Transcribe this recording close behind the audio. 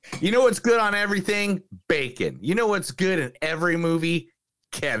You know what's good on everything? Bacon. You know what's good in every movie?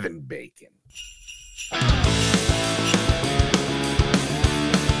 Kevin Bacon.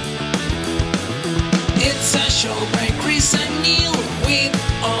 It's a show by Chris and Neil with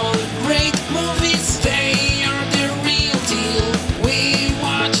all great movies. They are the real deal. We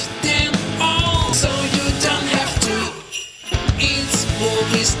watch them all, so you don't have to. It's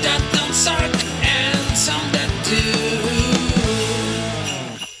movies that don't suck and some that do.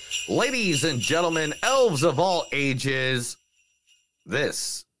 Ladies and gentlemen, elves of all ages,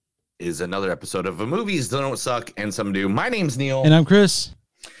 this is another episode of Movies That Don't Suck and Some Do. My name's Neil. And I'm Chris.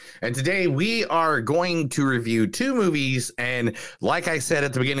 And today we are going to review two movies. And like I said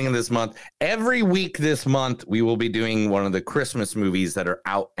at the beginning of this month, every week this month, we will be doing one of the Christmas movies that are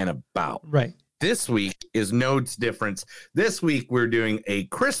out and about. Right. This week is no difference. This week we're doing A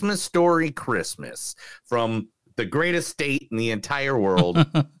Christmas Story Christmas from the greatest state in the entire world,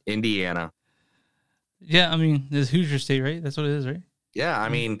 Indiana. Yeah, I mean, it's Hoosier State, right? That's what it is, right? Yeah, I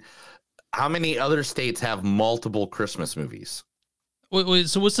mean, how many other states have multiple Christmas movies? Wait,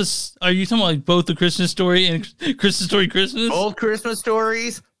 so what's this? Are you talking about like both the Christmas Story and Christmas Story Christmas? Both Christmas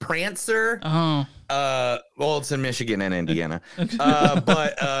stories, Prancer. Oh. Well, it's in Michigan and Indiana. Okay.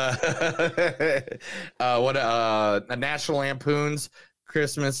 National Lampoon's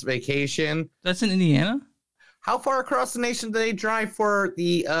Christmas Vacation. That's in Indiana? How far across the nation do they drive for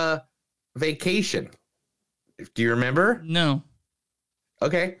the vacation? Do you remember? No.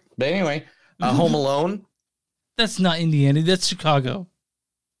 Okay. But anyway, Home Alone. That's not Indiana. That's Chicago.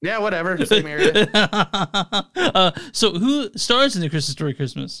 Yeah, whatever. Same area. So who stars in the Christmas Story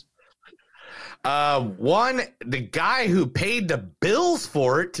Christmas? The guy who paid the bills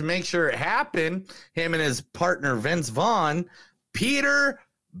for it to make sure it happened, him and his partner Vince Vaughn, Peter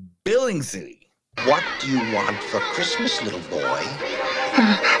Billingsley. What do you want for Christmas, little boy?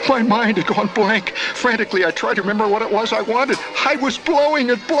 My mind had gone blank. Frantically, I tried to remember what it was I wanted. I was blowing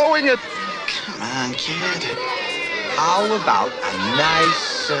it. Come on, kid. How about a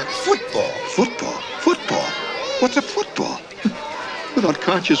nice football? Football? What's a football? With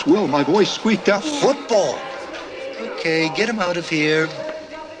unconscious will, my voice squeaked out, Football. Okay, get him out of here.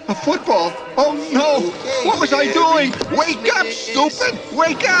 a football? Oh, no! What was I doing? Wake up, stupid!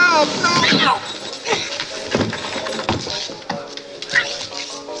 Wake up! No!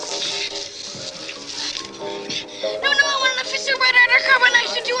 No, I want an officer right under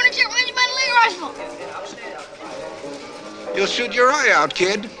carbonized. Do you want to get ready by the rifle? You'll shoot your eye out,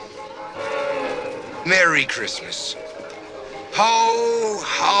 kid. Merry Christmas. Ho,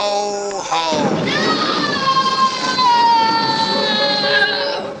 ho, ho.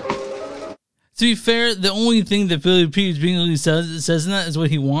 To be fair, the only thing that Billy Peter Billingsley says in that is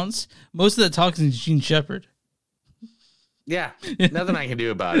what he wants. Most of that talk is Gene Shepard. Yeah, nothing I can do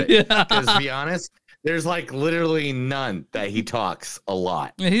about it. Yeah. Because to be honest, there's like literally none that he talks a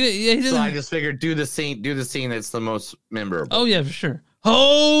lot. Yeah, he doesn't. So I just figured do the scene that's the most memorable. Oh yeah, for sure.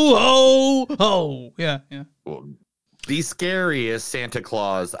 Ho ho ho! Yeah. The scariest Santa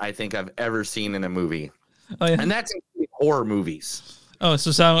Claus I think I've ever seen in a movie. Oh yeah. And that's in horror movies. Oh,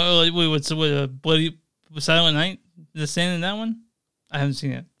 so Silent. Wait, what's Bloody Silent Night? The Santa in that one? I haven't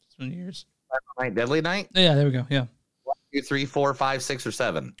seen it. It's been years. Night, Deadly Night? Yeah, there we go. Yeah. 1, 2, 3, 4, 5, 6, or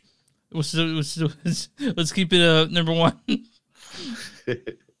 7. Let's keep it number one.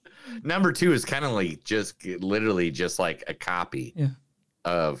 Number 2 is kind of like literally just like a copy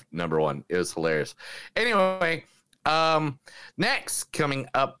of number 1. It was hilarious. Anyway, next coming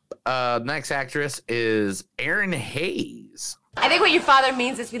up, next actress is Erin Hayes. I think what your father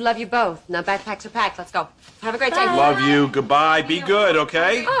means is we love you both. Now backpacks are packed. Let's go. Have a great day. Love you. Goodbye. Be good,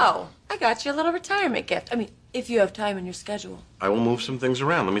 okay? Oh, I got you a little retirement gift. I mean, if you have time in your schedule. I will move some things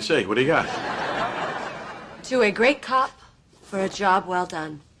around. Let me see. What do you got? To a great cop for a job well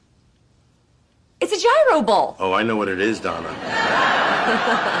done. It's a gyro bowl. Oh, I know what it is, Donna.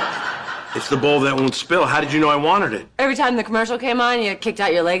 It's the bowl that won't spill. How did you know I wanted it? Every time the commercial came on, you kicked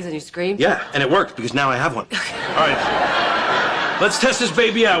out your legs and you screamed. Yeah, and it worked because now I have one. All right. Let's test this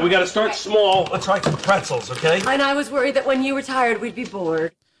baby out. We got to start small. Let's try some pretzels, okay? And I was worried that when you were tired, we'd be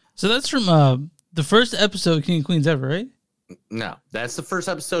bored. So that's from the first episode of King of Queens ever, right? No, that's the first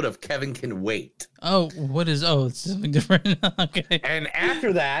episode of Kevin Can Wait. Oh, it's something different. Okay. And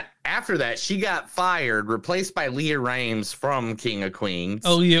after that, she got fired, replaced by Leah Rames from King of Queens.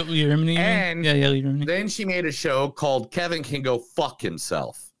 Oh, Leah Remini. And Leah Remini. Then she made a show called Kevin Can Go Fuck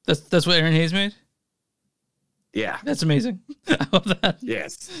Himself. That's what Erin Hayes made? Yeah. That's amazing. I love that.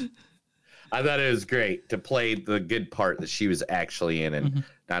 Yes. I thought it was great to play the good part that she was actually in and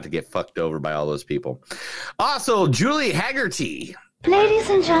not to get fucked over by all those people. Also, Julie Haggerty Ladies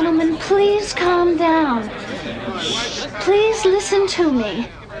and gentlemen, please calm down. Please listen to me.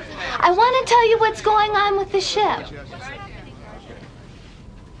 I want to tell you what's going on with the ship.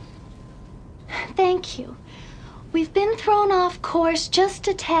 Thank you. We've been thrown off course just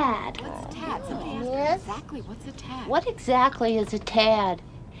a tad. What's a tad? Somebody asked exactly what's a tad. What exactly is a tad?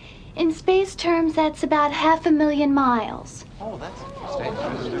 In space terms, that's about 500,000 miles. Oh, that's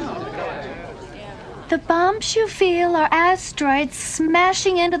interesting. The bumps you feel are asteroids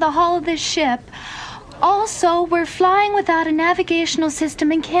smashing into the hull of this ship. Also, we're flying without a navigational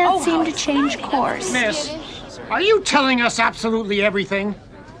system and can't seem to change course. Miss, are you telling us absolutely everything?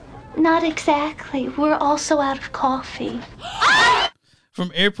 Not exactly. We're also out of coffee.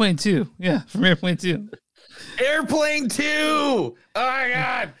 From Airplane 2. Yeah, from Airplane 2. Airplane 2! Oh my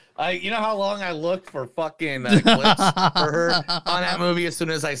god! You know how long I looked for fucking clips for her on that movie as soon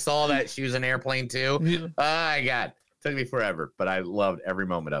as I saw that she was in Airplane 2? Oh my god. Took me forever, but I loved every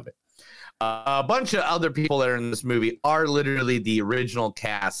moment of it. A bunch of other people that are in this movie are literally the original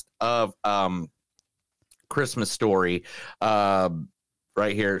cast of Christmas Story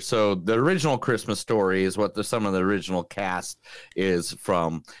right here. So the original Christmas Story is what some of the original cast is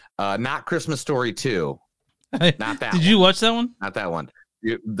from. Not Christmas Story 2. Not that Did you watch that one? Not that one.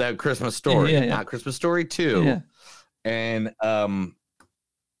 The Christmas Story. Yeah. Not Christmas Story 2. Yeah. And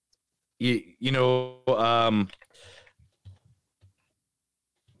you know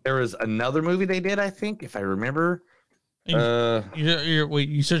there was another movie they did, I think, if I remember. Wait,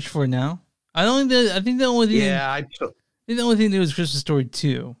 you search for it now? I think the only thing. Yeah, I think the only thing there was Christmas Story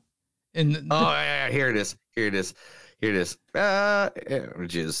 2. And yeah, here it is.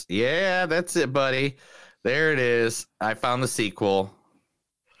 That's it, buddy. There it is. I found the sequel.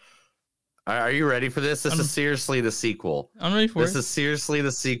 Are you ready for this? This is seriously the sequel. I'm ready for it. This is seriously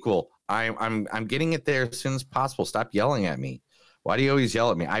the sequel. I'm getting it there as soon as possible. Stop yelling at me. Why do you always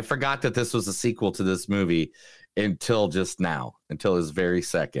yell at me? I forgot that this was a sequel to this movie until just now, until this very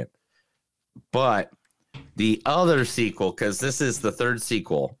second. But the other sequel, because this is the third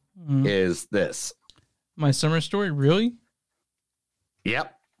sequel, is this. My Summer Story? Really?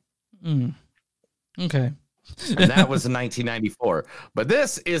 Yep. Okay. And that was in 1994. But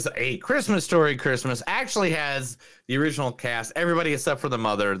this is a Christmas Story. Christmas actually has the original cast, everybody except for the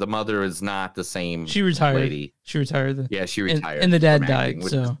mother. The mother is not the same. She retired. Lady. She retired. Yeah, she retired. And the dad died.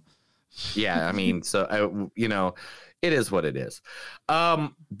 So, yeah, I mean, so you know, it is what it is.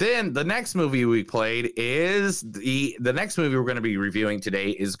 Then the next movie we played is the next movie we're going to be reviewing today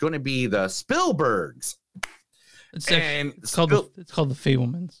is going to be the Spielbergs. It's called the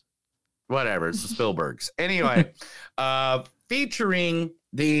Fablemans. Whatever, it's the Spielbergs. Anyway, featuring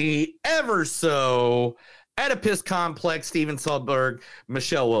the ever so Oedipus complex Steven Spielberg,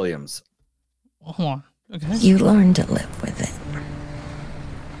 Michelle Williams. Hold on. Okay. You learn to live with it.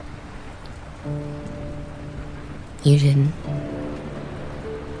 You didn't.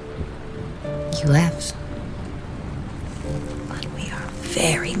 You left. But we are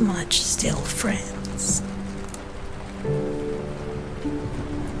very much still friends.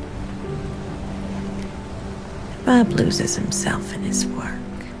 Bob loses himself in his work.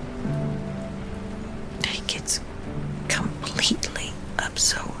 He gets completely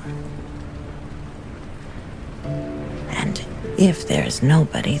absorbed. And if there's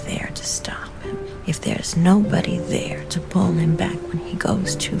nobody there to stop him, if there's nobody there to pull him back when he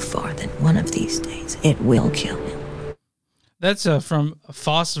goes too far, then one of these days it will kill him. That's from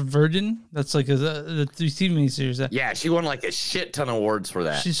Foss Verdon. That's like the TV miniseries. Yeah, she won like a shit ton of awards for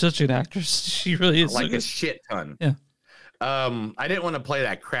that. She's such an actress. She really is. Like a shit ton. Yeah. I didn't want to play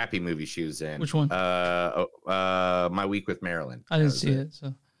that crappy movie she was in. Which one? My Week with Marilyn. I didn't see it.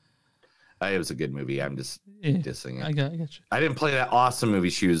 So it was a good movie. I'm just dissing it. I got you. I didn't play that awesome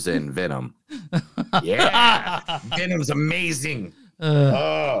movie she was in, Venom. Yeah, Venom's amazing.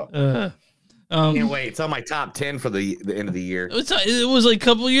 Can't wait. It's on my top 10 for the end of the year. It was like a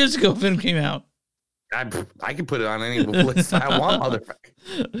couple of years ago Venom came out. I can put it on any list I want, motherfucker.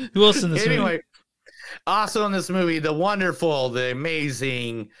 Who else in this movie? Anyway, also in this movie, the wonderful, the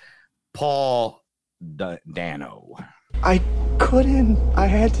amazing Paul Dano. I couldn't. I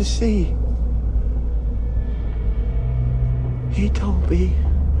had to see. He told me.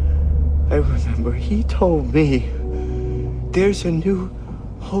 I remember he told me there's a new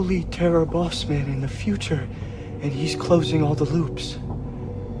Holy Terror boss man in the future, and he's closing all the loops.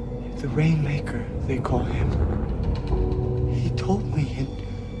 The Rainmaker, they call him. He told me,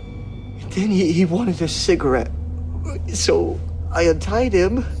 and then he wanted a cigarette. So I untied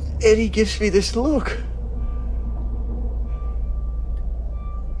him, and he gives me this look.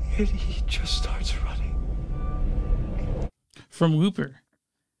 And he just starts running. from Looper.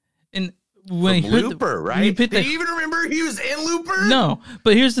 And when From Looper, right? Did you even remember he was in Looper? No,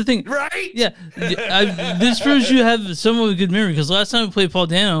 but here's the thing. Right? Yeah. This proves you have somewhat of a good memory, because last time we played Paul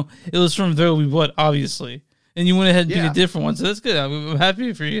Dano, it was from There Will Be Blood, obviously. And you went ahead and picked a different one, so that's good. I'm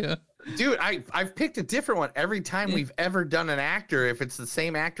happy for you. Dude, I've picked a different one every time we've ever done an actor, if it's the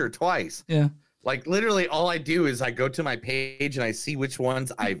same actor twice. Yeah. Like, literally, all I do is I go to my page and I see which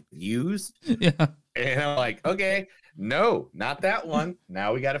ones I've used. Yeah. And I'm like, okay, no, not that one.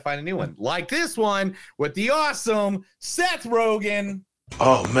 Now we got to find a new one. Like this one with the awesome Seth Rogen.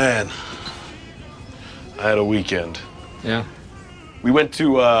 Oh, man. I had a weekend. Yeah. We went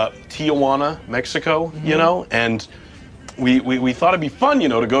to Tijuana, Mexico, you know, and we thought it'd be fun, you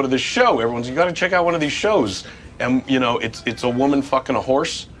know, to go to this show. Everyone's, you got to check out one of these shows. And, you know, it's a woman fucking a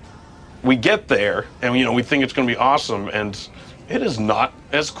horse. We get there, and, you know, we think it's going to be awesome, and it is not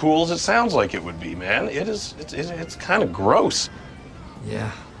as cool as it sounds like it would be, man. It's kind of gross.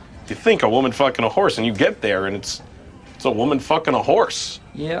 Yeah. You think a woman fucking a horse, and you get there, and it's a woman fucking a horse.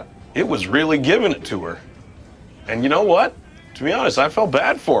 Yeah. It was really giving it to her. And you know what? To be honest, I felt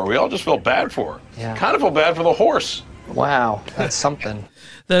bad for her. We all just felt bad for her. Yeah. Kind of felt bad for the horse. Wow, that's something.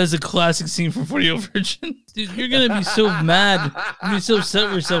 That is a classic scene from 40-Year-Old Virgin. Dude, you're going to be so mad. You're going to be so upset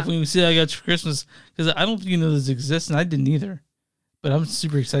with yourself when you see I Got You for Christmas, because I don't think you know this exists, and I didn't either. But I'm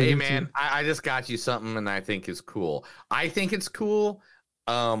super excited. Hey, man, I just got you something, and I think it's cool. I think it's cool.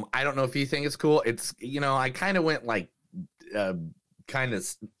 I don't know if you think it's cool. It's, you know, I kind of went, like, kind of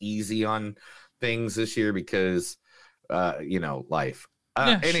easy on things this year because, you know, life.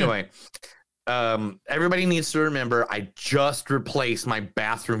 Anyway. Sure. Everybody needs to remember I just replaced my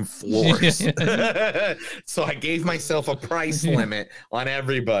bathroom floors. So I gave myself a price limit on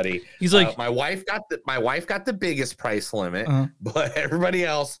everybody. He's like, my wife got the biggest price limit, but everybody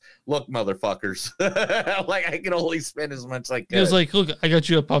else, look, motherfuckers. Like, I can only spend as much as I can. He was like, look, I got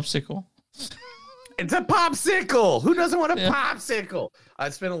you a popsicle. It's a popsicle. Who doesn't want a popsicle?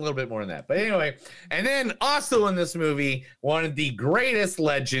 I'd spend a little bit more than that. But anyway, and then also in this movie, one of the greatest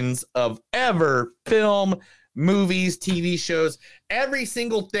legends of ever film, movies, TV shows. Every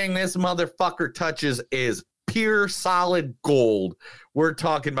single thing this motherfucker touches is pure solid gold. We're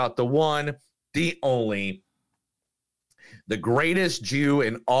talking about the one, the only, the greatest Jew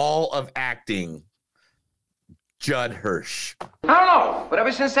in all of acting, Judd Hirsch. I don't know, but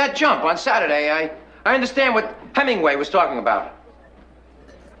ever since that jump on Saturday, I understand what Hemingway was talking about.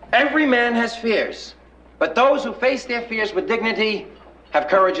 Every man has fears, but those who face their fears with dignity have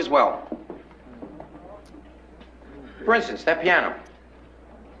courage as well. For instance, that piano.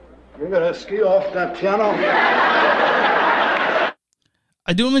 You're gonna ski off that piano?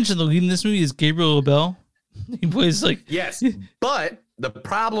 I do mention the lead in this movie is Gabriel LaBelle. He plays like... Yes, but the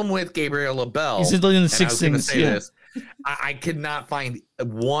problem with Gabriel LaBelle... He's in the Six Things. I could not find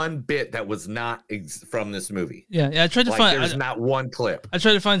one bit that was not from this movie. Yeah, I tried to find. There's not one clip. I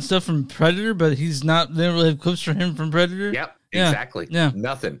tried to find stuff from Predator, but he's not. They don't really have clips for him from Predator. Yep, exactly. Yeah,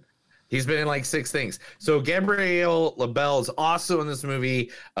 nothing. He's been in like Six Things. So Gabriel LaBelle is also in this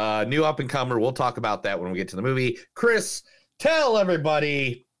movie. New up and comer. We'll talk about that when we get to the movie. Chris, tell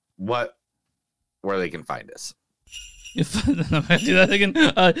everybody where they can find us. You can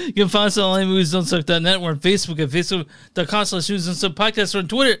find us on moviesdon'tsuck.net. We're on Facebook at facebook.com/moviesdon'tsuck podcast. We're on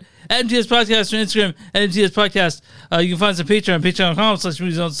Twitter at MTS Podcast. We're on Instagram at MTS Podcast. You can find us on Patreon,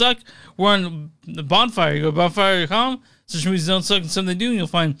 patreon.com/moviesdon'tsuck. We're on the Bonfire. You go to bonfire.com/moviesdon'tsuck and something to do. And you'll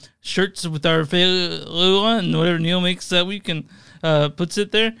find shirts with our logo on and whatever Neil makes that week and puts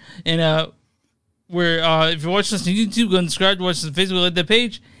it there. And we're if you're watching us on YouTube, go and subscribe to watch us on Facebook, like that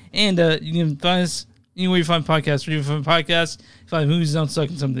page. And you can find us anywhere you find podcasts. Where you find podcasts, you find Movies Don't Suck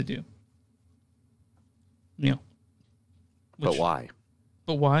and something to do. You know. But why?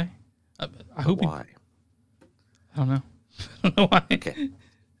 But why? I hope why? I don't know. I don't know why. Okay.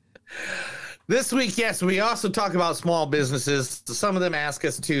 This week, yes, we also talk about small businesses. Some of them ask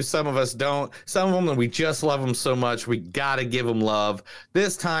us to, some of us don't. Some of them, we just love them so much, we got to give them love.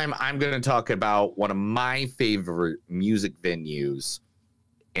 This time, I'm going to talk about one of my favorite music venues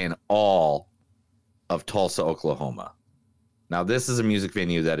in all of Tulsa, Oklahoma. Now, this is a music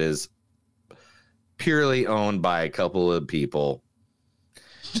venue that is purely owned by a couple of people,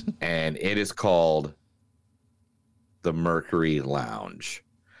 and it is called the Mercury Lounge.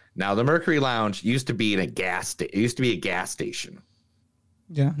 Now, the Mercury Lounge used to be a gas station.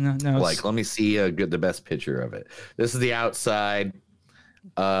 Yeah, no. Like, let me see the best picture of it. This is the outside.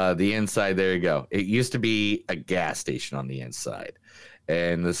 The inside, there you go. It used to be a gas station on the inside.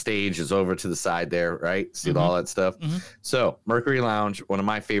 And the stage is over to the side there, right? See all that stuff? Mm-hmm. So, Mercury Lounge, one of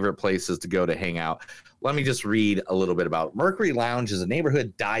my favorite places to go to hang out. let me just read a little bit about it. Mercury Lounge is a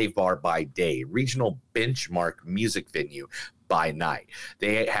neighborhood dive bar by day, regional benchmark music venue by night.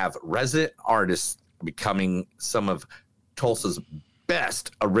 They have resident artists becoming some of Tulsa's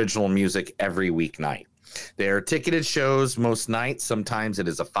best original music every weeknight. There are ticketed shows most nights. Sometimes it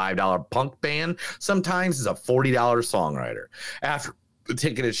is a $5 punk band. Sometimes it's a $40 songwriter. After the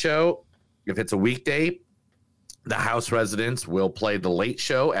ticketed show, if it's a weekday, the house residents will play the late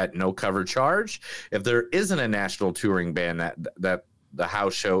show at no cover charge. If there isn't a national touring band, that the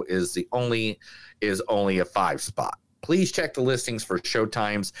house show is only a 5 spot. Please check the listings for show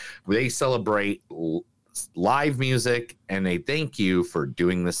times. They celebrate live music and they thank you for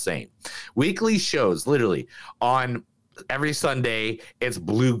doing the same. Weekly shows, literally on every Sunday, it's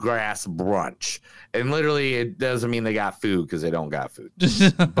bluegrass brunch, and literally it doesn't mean they got food because they don't got food,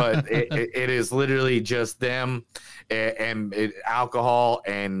 but it is literally just them and alcohol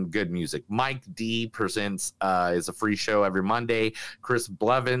and good music. Mike D presents is a free show every Monday. Chris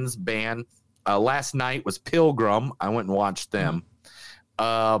Blevins band last night was Pilgrim. I went and watched them.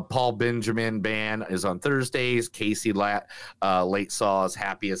 Paul Benjamin band is on Thursdays. Casey Late Saw's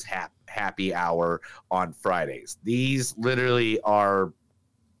Happy Hour on Fridays. These literally are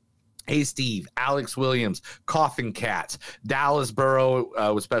Hey Steve, Alex Williams, Coffin Cats, Dallas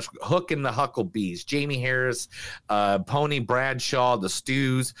Burrow with special Hook and the Hucklebees, Jamie Harris, Pony Bradshaw, the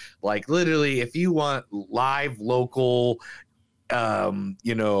Stews. Like literally, if you want live local,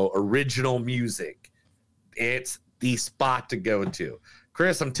 original music, it's the spot to go to.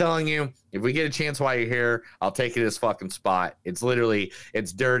 Chris, I'm telling you, if we get a chance while you're here, I'll take you to this fucking spot. It's literally,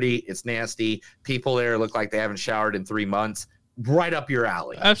 it's dirty, it's nasty. People there look like they haven't showered in 3 months. Right up your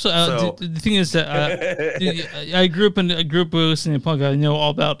alley. Absolutely. So, the thing is that I grew up listening to punk. I know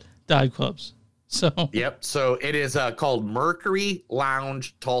all about dive clubs. So yep. So it is called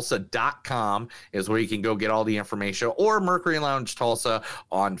MercuryLoungeTulsa.com is where you can go get all the information, or Mercury Lounge Tulsa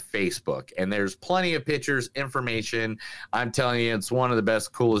on Facebook. And there's plenty of pictures, information. I'm telling you, it's one of the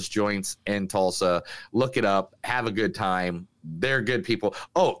best, coolest joints in Tulsa. Look it up. Have a good time. They're good people.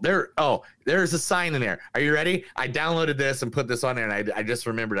 There's a sign in there. Are you ready? I downloaded this and put this on there, and I just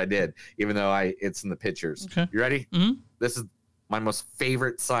remembered I did, even though it's in the pictures. Okay. You ready? Mm-hmm. This is my most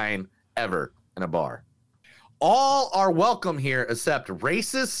favorite sign ever in a bar. All are welcome here except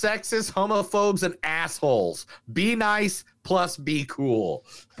racists, sexists, homophobes, and assholes. Be nice plus be cool.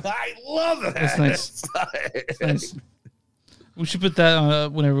 I love that. That's nice. That's nice. We should put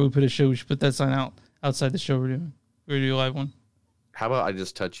that whenever we put a show. We should put that sign outside the show we're doing. We're gonna do a live one. How about I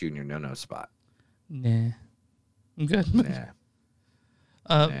just touch you in your no spot? Nah, I'm good. Nah.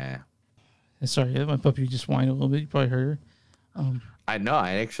 Nah. Sorry, my puppy just whined a little bit. You probably heard her. I know,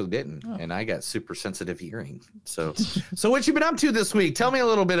 I actually didn't, and I got super sensitive hearing. So what you been up to this week? Tell me a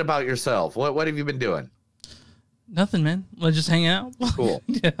little bit about yourself. What have you been doing? Nothing, man. Let's just hang out. Cool.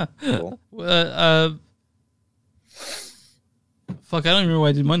 Yeah. Cool. Fuck, I don't remember what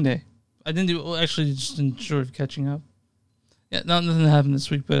I did Monday. I didn't do actually just in short of catching up. Yeah, nothing happened this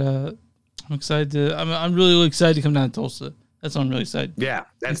week, but I'm excited to. I'm really excited to come down to Tulsa. That's what I'm really excited. Yeah,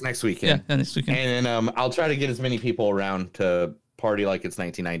 that's next weekend. Yeah, next weekend. And then I'll try to get as many people around to party like it's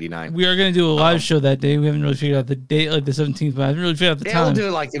 1999. We are going to do a live show that day. We haven't really figured out the date, like the 17th, but I haven't really figured out the time. We'll do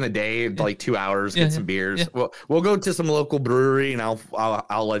it like in a day, like 2 hours, get some beers. Yeah. We'll go to some local brewery, and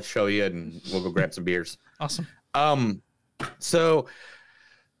I'll let show you, and we'll go grab some beers. Awesome. So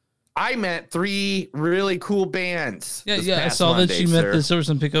I met 3 really cool bands. Yeah. I saw Monday, that you met the Silver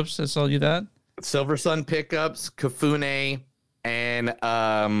Sun Pickups. I saw you that. Silver Sun Pickups, Kafune, and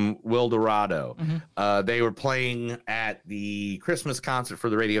Will Dorado. Mm-hmm. They were playing at the Christmas concert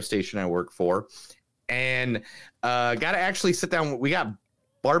for the radio station I work for, and got to actually sit down. We got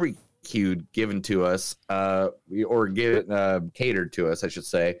barbecued given to us, catered to us, I should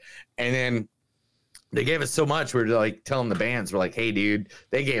say, and then they gave us so much. We were like telling the bands, we're like, "Hey, dude,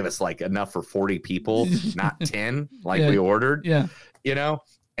 they gave us like enough for 40 people, not 10 like we ordered." Yeah, you know.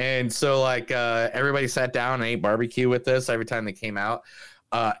 And so, like, everybody sat down and ate barbecue with us every time they came out.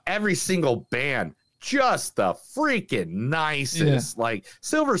 Every single band, just the freaking nicest. Yeah. Like,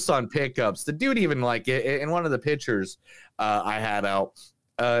 Silver Sun Pickups. The dude even, like, in one of the pictures I had out,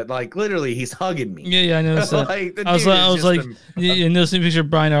 like, literally, he's hugging me. Yeah, I noticed that. Like, I was like, you know, see a picture of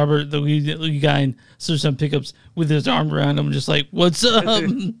Brian Arbor, the lead guy in Silver Sun Pickups, with his arm around him, just like, what's up?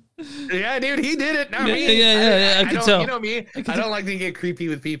 Yeah, dude, he did it. Not me. Yeah, I can tell. You know me. I don't like to get creepy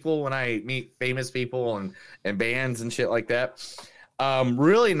with people when I meet famous people and bands and shit like that.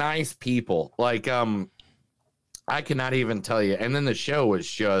 Really nice people. Like, I I cannot even tell you. And then the show was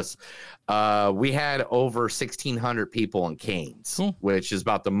just, we had over 1,600 people in Canes, which is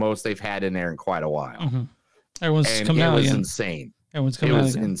about the most they've had in there in quite a while. Mm-hmm. Everyone's and coming out. It was again. insane. Everyone's coming out. It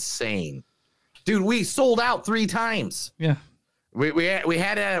was again. insane, dude. We sold out 3 times. Yeah. We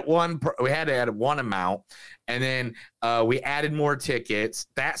had it at one amount, and then we added more tickets.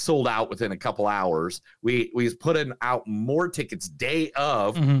 That sold out within a couple hours. We put out more tickets day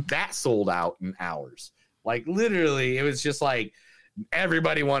of. That sold out in hours. Like literally, it was just like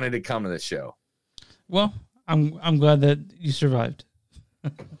everybody wanted to come to the show. Well, I'm glad that you survived.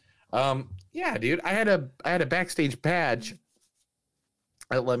 Yeah, dude. I had a backstage badge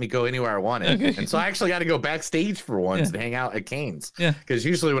that let me go anywhere I wanted. Okay. And so I actually got to go backstage for once and hang out at Canes. Yeah. Because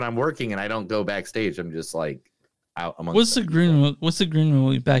usually when I'm working and I don't go backstage, I'm just like out amongst What's the green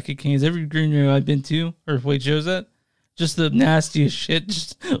room back at Canes? Every green room I've been to or played shows at, just the nastiest shit.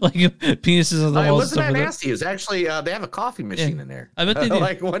 Just like penises on the it walls. wasn't that nasty. It was actually they have a coffee machine in there. I bet they do.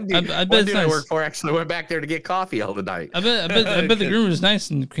 Like one dude, I bet it's I nice. worked for actually went back there to get coffee all the night. I bet the green room is nice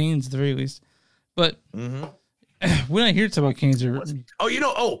in Canes at the very least. But when I hear talk about Canes,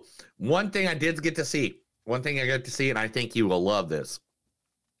 one thing I did get to see. One thing I got to see, and I think you will love this.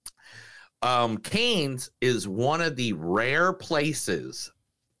 Canes is one of the rare places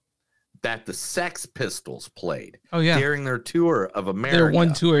that the Sex Pistols played. Oh, yeah. During their tour of America. Their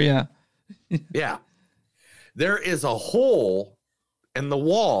one tour, yeah. Yeah. There is a hole in the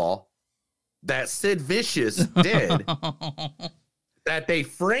wall that Sid Vicious did that they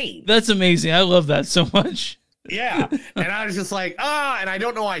framed. That's amazing. I love that so much. Yeah. And I was just like, and I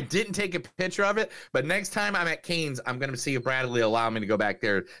don't know why I didn't take a picture of it, but next time I'm at Canes, I'm going to see if Bradley allow me to go back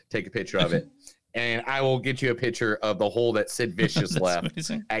there, take a picture of it. And I will get you a picture of the hole that Sid Vicious left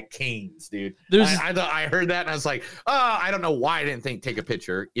at Canes, dude. I heard that and I was like, I don't know why I didn't take a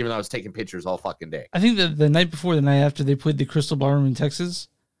picture, even though I was taking pictures all fucking day. I think that the night before, the night after, they played the Crystal Ballroom in Texas,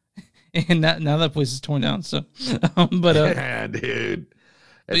 and now that place is torn down. So, yeah, dude,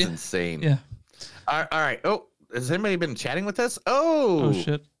 that's insane. Yeah. All right. Oh, has anybody been chatting with us? Oh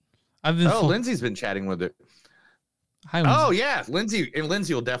shit. Lindsay's been chatting with it. Hi, Lindsay. Oh yeah,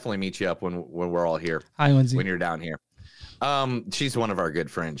 Lindsay will definitely meet you up when we're all here. Hi, Lindsay. When you're down here. She's one of our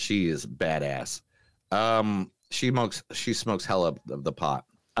good friends. She is badass. She smokes hella of the pot.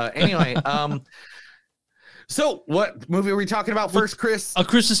 Anyway, so what movie are we talking about first, Chris? A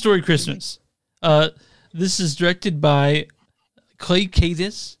Christmas Story Christmas. This is directed by Clay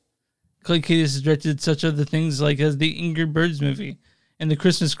Kaytis. Clay Kaytis has directed such other things like as the Ingrid Birds movie and the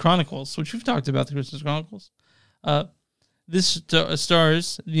Christmas Chronicles, which we've talked about the Christmas Chronicles. This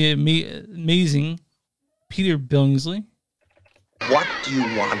stars the amazing Peter Billingsley. What do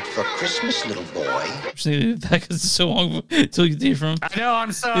you want for Christmas, little boy? That is so long until you hear from him. I know.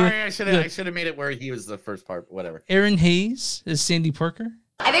 I'm sorry. I should have made it where he was the first part. Whatever. Aaron Hayes is Sandy Parker.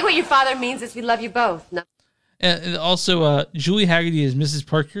 I think what your father means is we love you both. No. And also, Julie Haggerty is Mrs.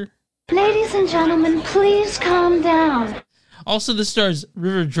 Parker. Ladies and gentlemen, please calm down. Also, this stars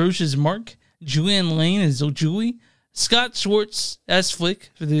River Drosh as Mark, Julianne Lane as Julie, Scott Schwartz as Flick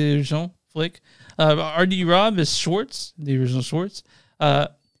for the original Flick, R.D. Robb as Schwartz, the original Schwartz. And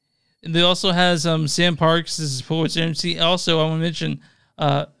they also has Sam Parks as Poets MC. Also, I want to mention,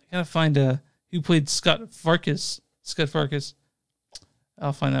 I gotta find who played Scott Farkas. Scott Farkas.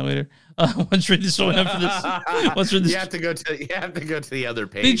 I'll find that later. Once read this one after this. You have to go to the other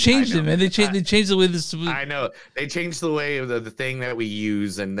page. They changed it, man. They changed the way this. I know they changed the way of the thing that we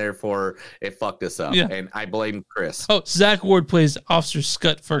use, and therefore it fucked us up. Yeah. And I blame Chris. Oh, Zach Ward plays Officer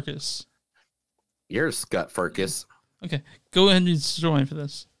Scott Farkas. You're Scott Farkas. Okay, go ahead and read the storyline for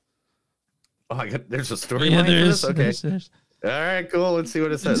this. Oh, there's a storyline Yeah, there for is. this? Okay. All right, cool. Let's see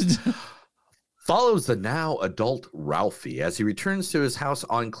what it says. Follows the now adult Ralphie as he returns to his house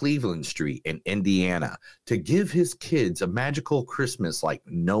on Cleveland Street in Indiana to give his kids a magical Christmas like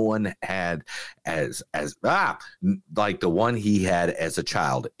no one had like the one he had as a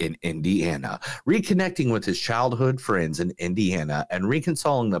child in Indiana, reconnecting with his childhood friends in Indiana and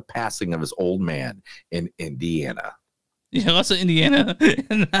reconciling the passing of his old man in Indiana. Yeah, lots of Indiana.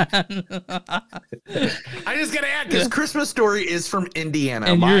 I just gotta add because Christmas Story is from Indiana,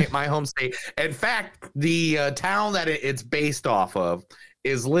 And my home state. In fact, the town that it's based off of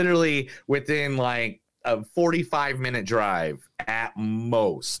is literally within like a 45-minute drive at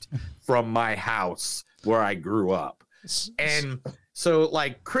most from my house where I grew up. And so,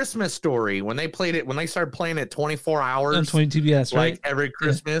 like Christmas Story, when they started playing it 24 hours on 20 TBS, right? Like every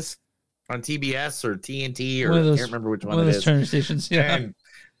Christmas. On TBS or TNT or those, I can't remember which one of it those is. Turner stations, yeah.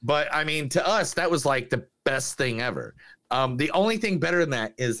 But I mean, to us, that was like the best thing ever. The only thing better than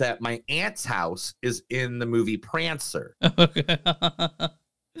that is that my aunt's house is in the movie Prancer. Okay.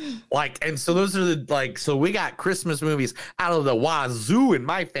 Like, and so those are the like, so we got Christmas movies out of the wazoo in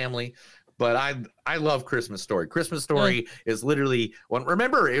my family. But I love Christmas Story. Christmas Story is literally one.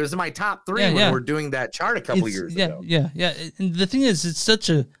 Remember, it was in my top 3 when we were doing that chart a couple years ago. Yeah. And the thing is, it's such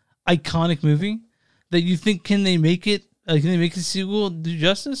a iconic movie that you think, can they make it? Can they make a sequel do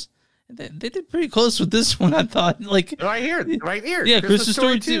justice? They did pretty close with this one, I thought. Like right here. Yeah, Christmas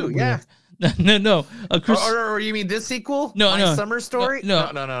Story 2. Yeah. No. Or you mean this sequel? No. Summer Story?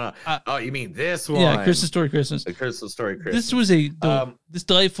 No. Oh, you mean this one? Yeah, Christmas Story Christmas. The Christmas Story Christmas. This was this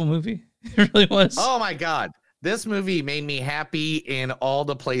delightful movie. It really was. Oh my God. This movie made me happy in all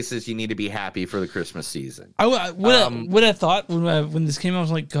the places you need to be happy for the Christmas season. What I thought when this came out, I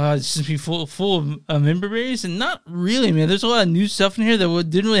was like, God, it's just be full of member berries, and not really, man. There's a lot of new stuff in here that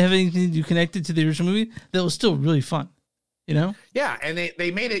didn't really have anything to do connected to the original movie that was still really fun. You know? Yeah, and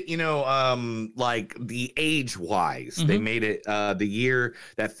they made it, like the age wise, they made it the year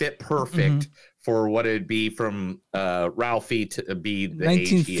that fit perfect for what it'd be from Ralphie to be the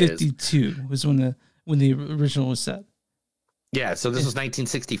 1952 age he is. was when the original was set. Yeah, so this was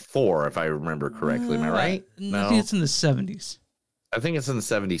 1964, if I remember correctly. Am I right? No, I think it's in the 70s. I think it's in the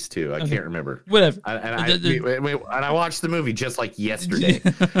 70s too. I can't remember. Whatever. And I watched the movie just like yesterday.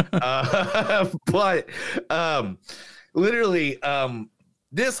 But literally,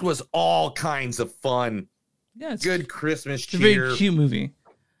 this was all kinds of fun. Yeah, it's good Christmas cheer. It's a very cute movie.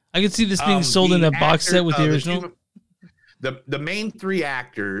 I could see this being sold in a box set with the original. The main 3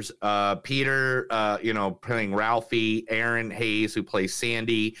 actors, Peter, playing Ralphie, Aaron Hayes, who plays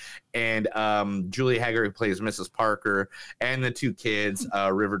Sandy, and Julie Hager, who plays Mrs. Parker, and the 2 kids,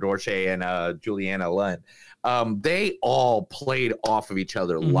 River Dorche and Juliana Lund. They all played off of each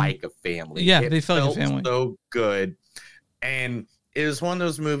other like a family. Yeah, they felt like a family. So good. And it was one of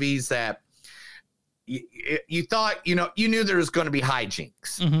those movies that you thought, you knew there was going to be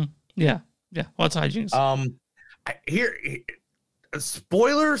hijinks. Yeah. Lots of hijinks. Here,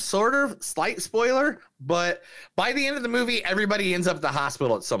 spoiler, sort of slight spoiler, but by the end of the movie, everybody ends up at the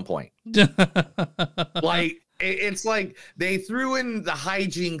hospital at some point. Like it's like they threw in the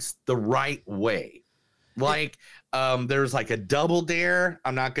hijinks the right way. Like there's like a double dare.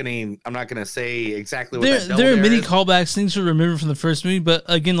 I'm not gonna say exactly what that double there are dare many is. callbacks, things to remember from the first movie, but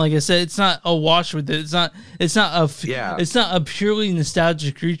again, like I said, it's not a wash with it. It's not a purely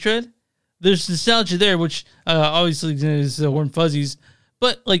nostalgic retread. There's nostalgia there, which obviously is Warm Fuzzies,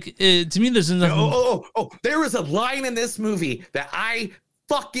 but like to me, there's enough. Oh! There was a line in this movie that I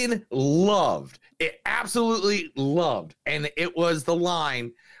fucking loved. It absolutely loved, and it was the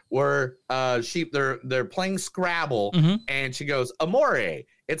line where they're playing Scrabble, and she goes amore.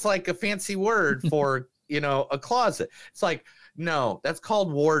 It's like a fancy word for a closet. It's like, no, that's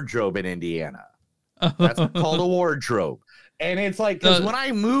called wardrobe in Indiana. That's called a wardrobe. And it's like, because when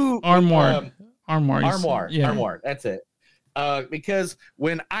I moved... Armoire. That's it. Because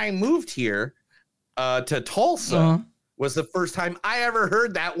when I moved here to Tulsa was the first time I ever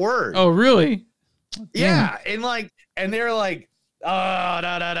heard that word. Oh, really? Yeah. And they're like,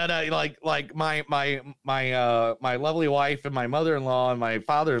 like my lovely wife and my mother-in-law and my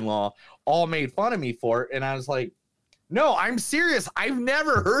father-in-law all made fun of me for it. And I was like, no, I'm serious. I've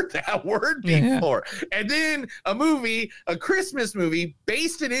never heard that word before. And then a Christmas movie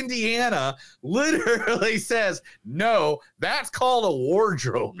based in Indiana literally says, no, that's called a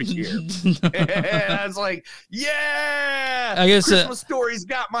wardrobe here. And I was like, yeah, I guess Christmas Story's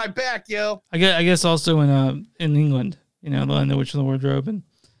got my back, yo. I guess also in England, the Lion, the Witch, and the Wardrobe. And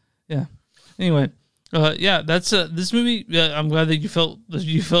yeah. Anyway. That's this movie. Yeah, I'm glad that you felt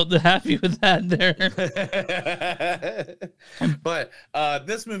happy with that there. But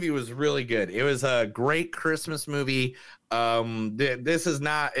this movie was really good. It was a great Christmas movie. This is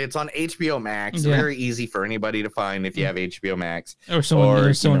not. It's on HBO Max. Yeah. Very easy for anybody to find if you have HBO Max or someone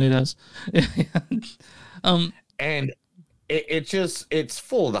who does. And it's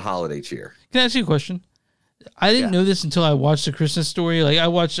full of the holiday cheer. Can I ask you a question? I didn't know this until I watched The Christmas Story. Like I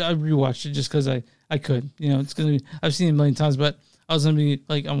rewatched it just because I could. It's gonna be. I've seen it a million times, but I was gonna be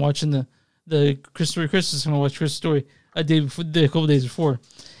like, I'm watching the Christmas. I'm gonna watch Christmas Story a couple days before,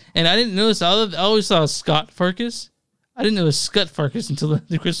 and I didn't notice. I always saw Scott Farkus. I didn't know it was Scott Farkus until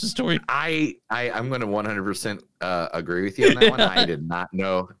the Christmas Story. I'm gonna 100% agree with you on that one. I did not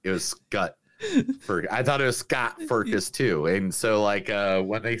know it was Scott. I thought it was Scott Farkus too, and so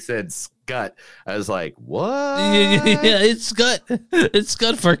when they said Scott, I was like, "What?" Yeah, it's Scott. It's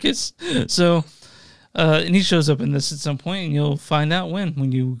Scott Farkus. So, And he shows up in this at some point, and you'll find out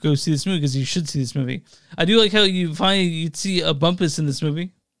when you go see this movie, because you should see this movie. I do like how you see a Bumpus in this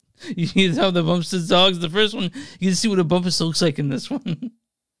movie. You see how the Bumpus dogs. The first one, you can see what a Bumpus looks like in this one.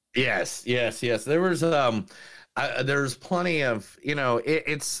 Yes. There was there's plenty of,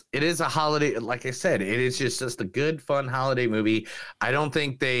 it is a holiday. Like I said, it is just a good, fun holiday movie. I don't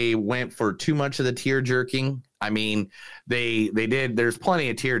think they went for too much of the tear jerking. I mean, they did. There's plenty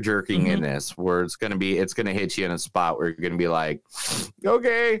of tear jerking in this, where it's gonna hit you in a spot where you're gonna be like,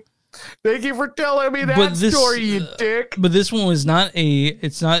 okay, thank you for telling me that story, you dick. But this one was not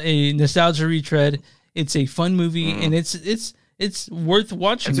it's not a nostalgia retread. It's a fun movie, and it's worth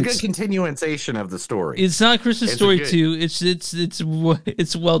watching. It's a good continuation of the story. It's not Christmas Story 2.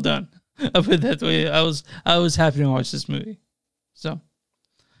 It's well done. I'll put it that way. I was happy to watch this movie. So,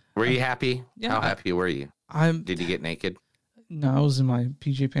 were you happy? Yeah. How happy were you? Did you get naked? No, I was in my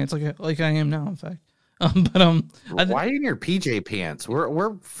PJ pants, like I am now. In fact, why are you in your PJ pants?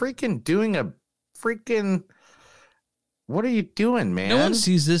 We're freaking doing a freaking. What are you doing, man? No one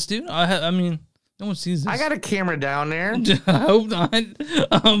sees this, dude. I mean. No one sees this. I got a camera down there. I hope not.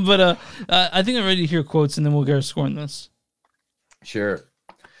 But I think I'm ready to hear quotes, and then we'll get our score on this. Sure.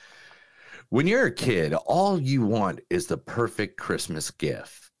 When you're a kid, all you want is the perfect Christmas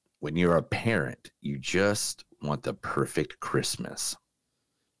gift. When you're a parent, you just want the perfect Christmas.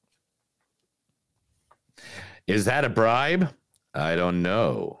 Is that a bribe? I don't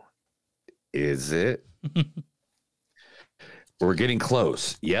know. Is it? We're getting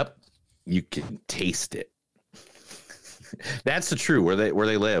close. Yep. You can taste it. That's the true where they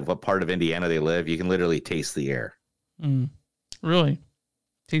live, what part of Indiana they live. You can literally taste the air. Really?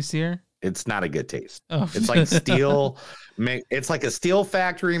 Taste the air? It's not a good taste. Oh. It's like steel. It's like a steel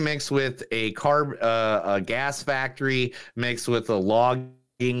factory mixed with a gas factory mixed with a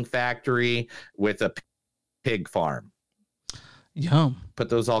logging factory with a pig farm. Yum. Put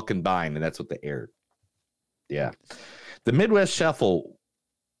those all combined, and that's what the air. Yeah. The Midwest Shuffle.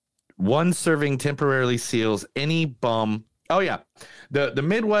 One serving temporarily seals any bum. Oh, yeah. The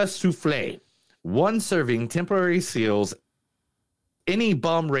Midwest Souffle. One serving temporarily seals any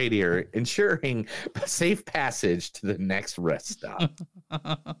bum radiator, ensuring safe passage to the next rest stop.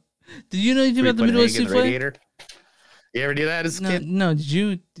 Did you know anything about the Midwest Souffle? Radiator? You ever do that as a kid? No. Did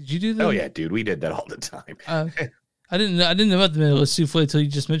you do that? Oh, yeah, dude. We did that all the time. I didn't know about the Midwest Souffle until you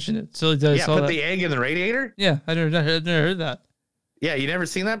just mentioned it. So put the egg in the radiator? Yeah, I never heard that. Yeah, you never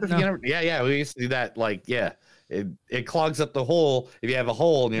seen that? No. Yeah, we used to do that. Like, yeah, it clogs up the hole if you have a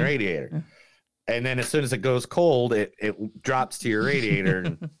hole in your radiator. Yeah. And then as soon as it goes cold, it drops to your radiator.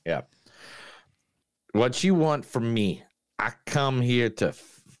 And, yeah. What you want from me? I come here to...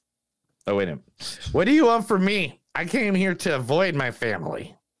 Oh, wait a minute. What do you want from me? I came here to avoid my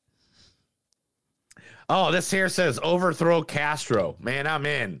family. Oh, this here says overthrow Castro. Man, I'm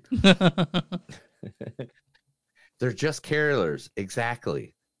in. They're just carolers.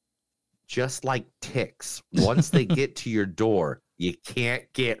 Exactly. Just like ticks. Once they get to your door, you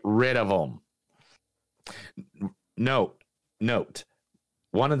can't get rid of them. Note.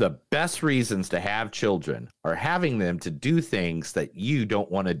 One of the best reasons to have children are having them to do things that you don't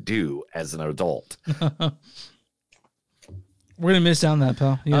want to do as an adult. We're going to miss out on that,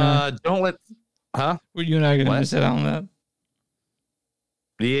 pal. Don't let... Huh? You and I are going to miss out on that.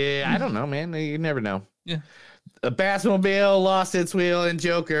 Yeah, I don't know, man. You never know. Yeah. The Batmobile lost its wheel and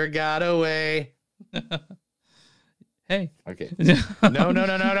Joker got away. Hey. Okay.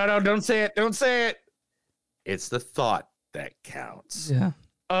 No. Don't say it. Don't say it. It's the thought that counts. Yeah.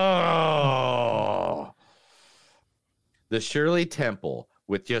 Oh. The Shirley Temple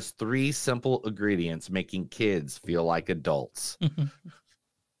with just 3 simple ingredients making kids feel like adults.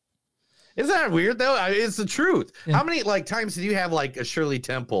 Isn't that weird though? It's the truth. Yeah. How many times did you have a Shirley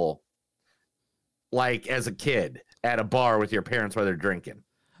Temple as a kid at a bar with your parents while they're drinking?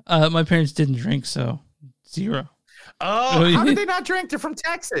 My parents didn't drink, so 0. Oh, how did they not drink? They're from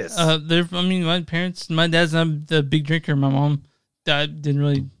Texas. My dad's not the big drinker. My mom didn't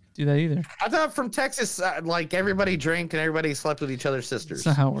really do that either. I thought from Texas, everybody drank and everybody slept with each other's sisters.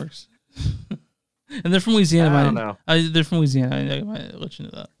 That's not how it works. And they're from Louisiana. I don't know. They're from Louisiana. I might let you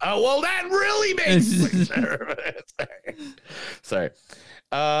know that. Oh, well, that really makes sense. Sorry.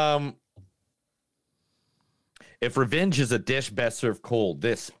 If revenge is a dish best served cold,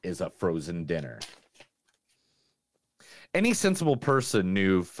 this is a frozen dinner. Any sensible person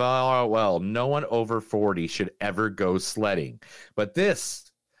knew far well no one over 40 should ever go sledding. But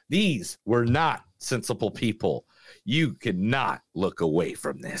these were not sensible people. You cannot look away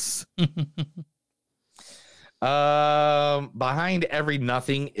from this. Behind every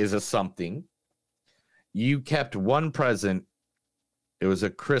nothing is a something. you kept one present. It was a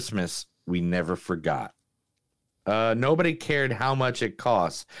Christmas we never forgot. Nobody cared how much it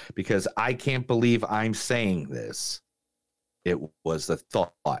cost because I can't believe I'm saying this. It was the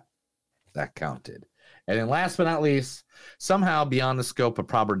thought that counted. And then last but not least, somehow beyond the scope of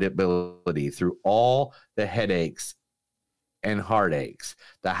probability, through all the headaches and heartaches,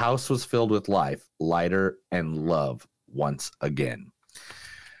 the house was filled with life, lighter, and love once again.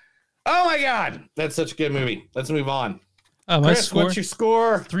 Oh my God, that's such a good movie. Let's move on. My Chris, score, what's your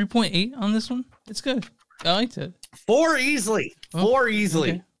score? 3.8 on this one. It's good. I liked it. 4 easily. 4 easily.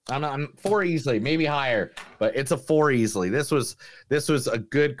 Okay. I'm 4 easily, maybe higher, but it's a 4 easily. This was a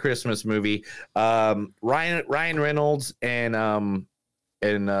good Christmas movie. Ryan Reynolds and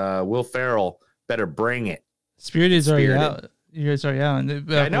Will Ferrell better bring it. Spirited is already out. You guys already out.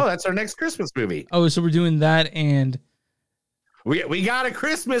 I know that's our next Christmas movie. Oh, so we're doing that, and we got a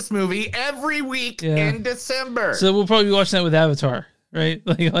Christmas movie every week in December. So we'll probably be watching that with Avatar, right?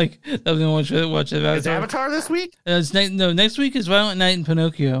 Like that we're gonna watch Avatar. Is Avatar this week? Next week is Violent Night and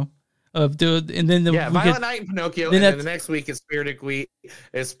Pinocchio. And then Violent Night and Pinocchio, and then the next week is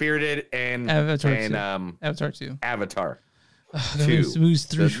Spirited and Avatar and 2. Avatar 2. Avatar 2. Moves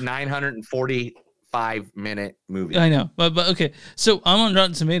through 945-minute movie. I know, but okay. So I'm on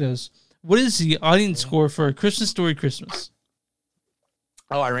Rotten Tomatoes. What is the audience score for A Christmas Story Christmas?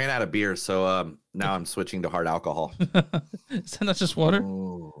 Oh, I ran out of beer, so now I'm switching to hard alcohol. Is that not just water?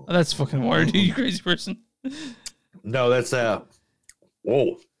 Oh, that's fucking water, dude. You crazy person. No, that's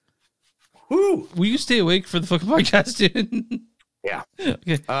whoa. Woo. Will you stay awake for the fucking podcast, dude? Yeah.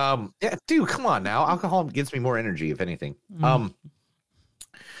 Okay. Yeah, dude, come on now. Alcohol gives me more energy, if anything.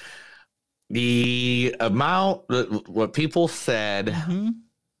 The amount what people said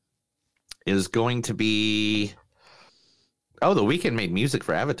is going to be. Oh, The Weeknd made music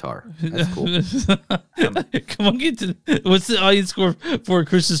for Avatar. That's cool. Come on, get to what's the audience score for A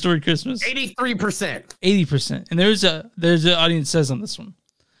Christmas Story Christmas? 83%. 80%. And there's an audience says on this one.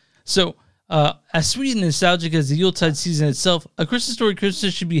 So, as sweet and nostalgic as the Yuletide season itself, A Christmas Story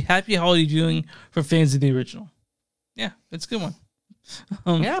Christmas should be happy holiday viewing for fans of the original. Yeah, it's a good one.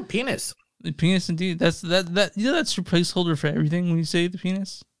 Yeah, penis. The penis, indeed. That's that. You know, that's your placeholder for everything when you say the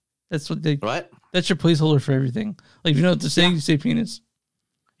penis. That's what they. What? That's your placeholder for everything. Like if you know what they're saying, you say penis.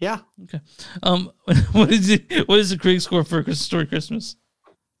 Yeah. Okay. What is the critic score for A Christmas Story Christmas?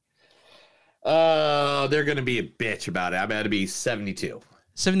 They're gonna be a bitch about it. I'm gonna be 72.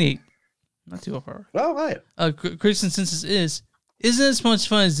 78. Not too far. Oh, right. Critics' consensus isn't as much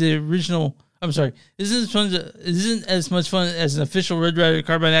fun as the original. I'm sorry. Isn't as much fun as an official Red Ryder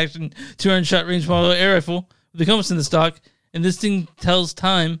carbine action 200-shot range model air rifle with the compass in the stock, and this thing tells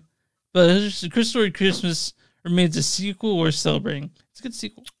time. But A Christmas Story Christmas remains a sequel worth celebrating. It's a good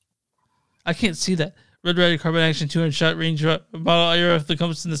sequel. I can't see that Red Ryder carbine action 200-shot range model air rifle with the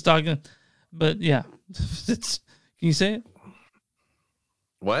compass in the stock, but yeah, can you say it?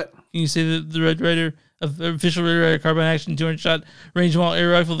 What? Can you say the Red Ryder, official Red Ryder carbine action 200-shot range model air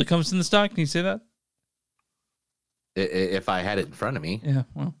rifle that comes in the stock? Can you say that? If I had it in front of me. Yeah,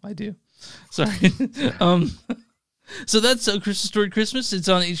 well, I do. Sorry. So that's A Christmas Story Christmas. It's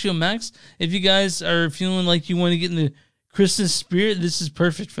on HBO Max. If you guys are feeling like you want to get in the Christmas spirit, this is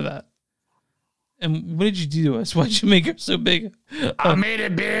perfect for that. And what did you do to us? Why'd you make it so big? I made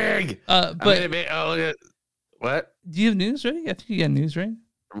it big. I made it big. Oh, look at what? Do you have news ready? I think you got news, right?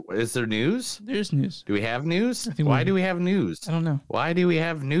 Is there news? There's news. Do we have news? Why do we have news? I don't know. Why do we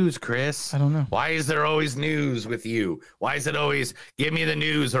have news, Chris? I don't know. Why is there always news with you? Why is it always, give me the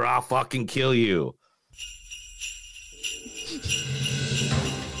news or I'll fucking kill you?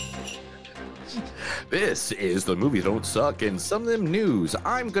 This is the Movies Don't Suck and Some of Them News.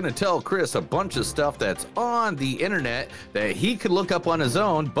 I'm going to tell Chris a bunch of stuff that's on the internet that he could look up on his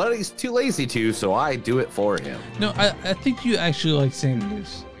own, but he's too lazy to, so I do it for him. No, I think you actually like saying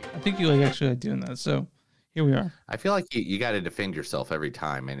news. I think you actually like doing that, so here we are. I feel like you got to defend yourself every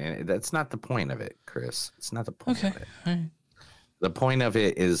time, and that's not the point of it, Chris. It's not the point of it. All right. The point of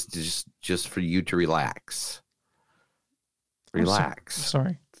it is just for you to relax. Relax.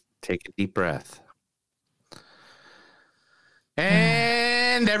 Sorry. Take a deep breath.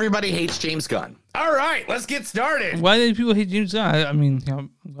 And everybody hates James Gunn. All right, let's get started. Why do people hate James Gunn? I mean,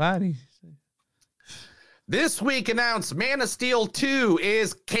 I'm glad he. This week announced Man of Steel 2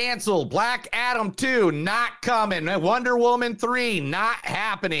 is canceled. Black Adam 2 not coming. Wonder Woman 3 not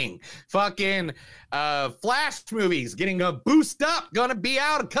happening. Fucking Flash movies getting a boost up. Gonna be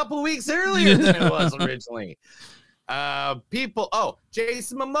out a couple of weeks earlier than it was originally.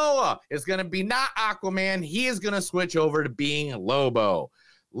 Jason Momoa is going to be not Aquaman. He is going to switch over to being Lobo.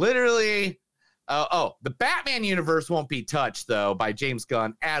 Literally, The Batman universe won't be touched, though, by James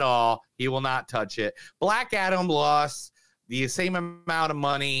Gunn at all. He will not touch it. Black Adam lost the same amount of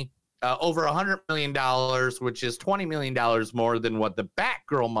money, over $100 million, which is $20 million more than what the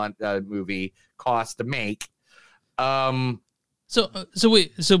Batgirl movie cost to make. So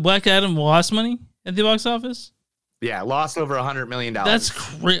Black Adam lost money at the box office? Yeah, lost over $100 million. That's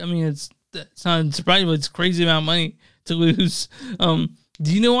crazy. I mean, it's not surprising, but it's crazy amount of money to lose. Do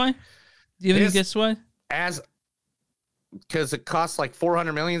you know why? Do you have any guess why? Because it costs like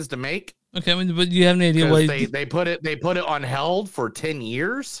 $400 million to make. Okay, I mean, but you have any idea why they put it on held for 10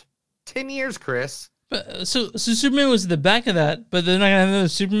 years? 10 years, Chris. But so Superman was at the back of that, but they're not gonna have another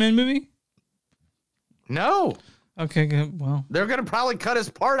Superman movie? No. Okay, good. Well, they're gonna probably cut his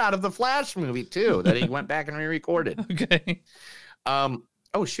part out of the Flash movie too, that he went back and re-recorded. Okay.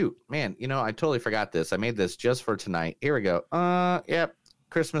 Oh shoot, man, I totally forgot this. I made this just for tonight. Here we go. Yep.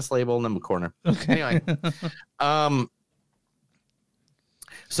 Christmas label in the corner. Okay. Anyway.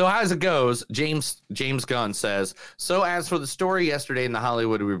 So as it goes, James Gunn says, so as for the story yesterday in the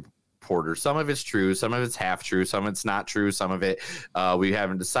Hollywood Reporter, some of it's true, some of it's half true, some of it's not true, some of it we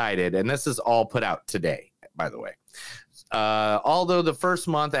haven't decided. And this is all put out today, by the way. Although the first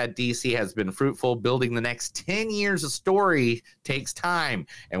month at DC has been fruitful, building the next 10 years of story takes time,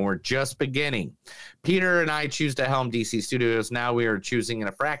 and we're just beginning. Peter and I choose to helm DC Studios. Now we are choosing in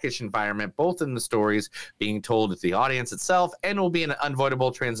a frackish environment, both in the stories being told to the audience itself, and will be an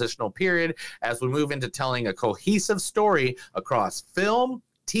unavoidable transitional period as we move into telling a cohesive story across film,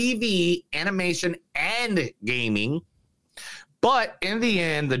 TV, animation, and gaming. But in the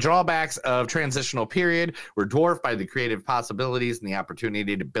end, the drawbacks of transitional period were dwarfed by the creative possibilities and the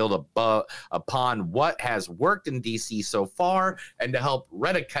opportunity to build upon what has worked in DC so far, and to help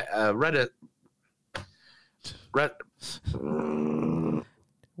ratify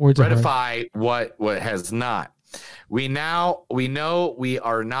what has not. We know we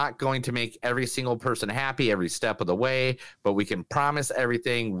are not going to make every single person happy every step of the way, but we can promise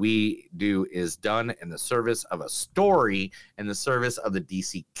everything we do is done in the service of a story, in the service of the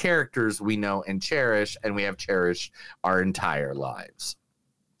DC characters we know and cherish, and we have cherished our entire lives.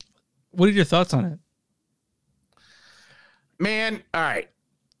 What are your thoughts on it? Man, all right.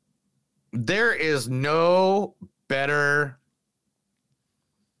 There is no better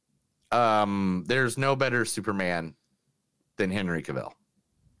there's no better Superman than Henry Cavill.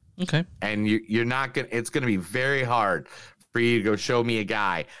 Okay. And you're not gonna, it's gonna be very hard for you to go show me a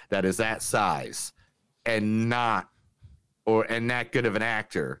guy that is that size and that good of an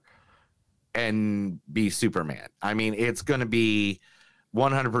actor and be Superman. I mean, it's gonna be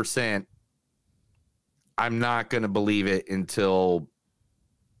 100%. I'm not gonna believe it until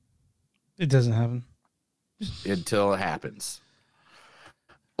it doesn't happen. Until it happens.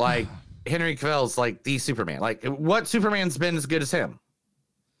 Like, Henry Cavill's like the Superman. Like, what Superman's been as good as him?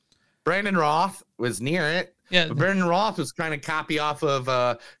 Brandon Roth was near it. Yeah. But Brandon Roth was kind of copy off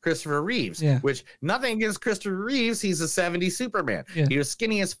of Christopher Reeves. Yeah. Which, nothing against Christopher Reeves. He's a 70s Superman. Yeah. He was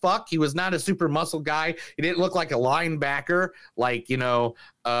skinny as fuck. He was not a super muscle guy. He didn't look like a linebacker like, Henry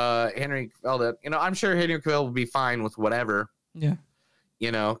Cavill did. I'm sure Henry Cavill will be fine with whatever. Yeah.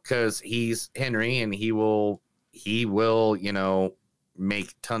 Because he's Henry and he will,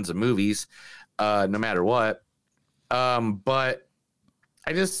 make tons of movies no matter what. But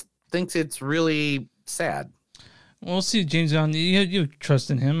I just think it's really sad. We'll see, James Gunn. You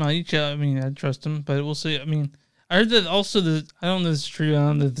trust in him. I trust him, but we'll see. I mean, I heard that also I don't know if this is true. I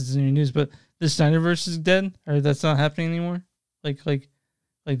don't know if this is in your news, but the Snyderverse is dead. I heard that's not happening anymore.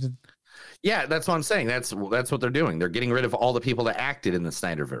 Yeah, that's what I'm saying. That's what they're doing. They're getting rid of all the people that acted in the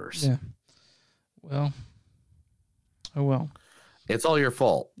Snyderverse. Yeah. Well. Oh well. It's all your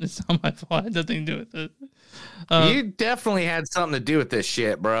fault. It's not my fault. I had nothing to do with it. You definitely had something to do with this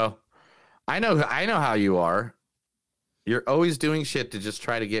shit, bro. I know how you are. You're always doing shit to just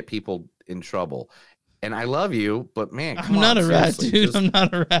try to get people in trouble. And I love you, but man, I'm not a rat, dude. I'm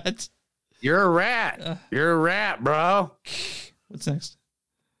not a rat. You're a rat. You're a rat, bro. What's next?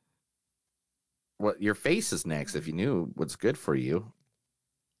 What your face is next if you knew what's good for you.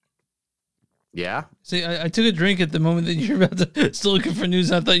 Yeah. See, I took a drink at the moment that you're about to still looking for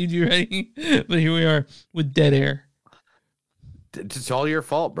news. I thought you'd be ready, but here we are with dead air. It's all your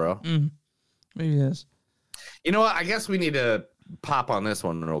fault, bro. Maybe it is. You know what? I guess we need to pop on this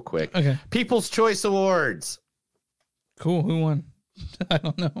one real quick. Okay. People's Choice Awards. Cool. Who won? I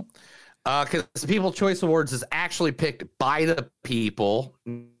don't know. Because the People's Choice Awards is actually picked by the people,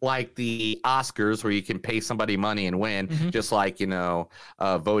 like the Oscars, where you can pay somebody money and win, just like,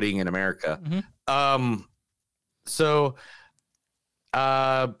 voting in America. So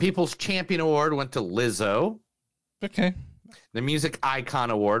People's Champion Award went to Lizzo. Okay. The Music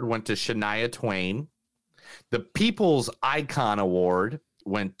Icon Award went to Shania Twain. The People's Icon Award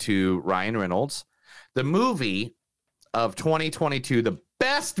went to Ryan Reynolds. The movie of 2022, the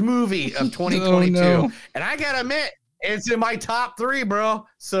best movie of 2022, no. and I gotta admit, it's in my top 3, bro.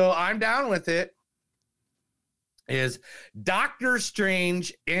 So I'm down with it. Is Doctor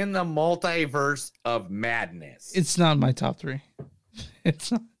Strange in the Multiverse of Madness? It's not my top 3.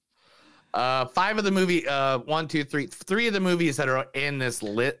 It's not. 5 of the movie, 1, 2, 3, 3 of the movies that are in this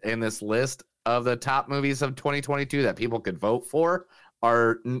list of the top movies of 2022 that people could vote for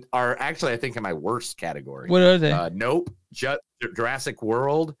are actually, I think, in my worst category. What are they? Nope, Jurassic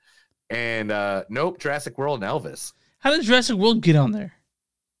World, and Nope, Jurassic World and Elvis. How did Jurassic World get on there?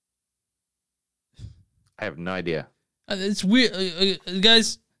 I have no idea. It's weird,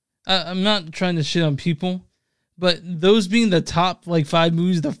 guys. I'm not trying to shit on people, but those being the top 5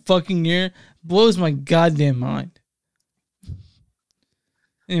 movies of the fucking year blows my goddamn mind.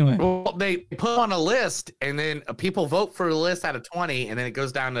 Anyway, well, they put on a list, and then people vote for a list out of 20, and then it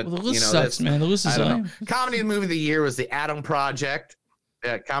goes down to the list sucks, man. The list is Comedy movie of the year was The Adam Project.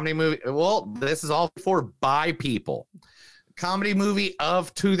 Comedy movie. Well, this is all for by people. Comedy movie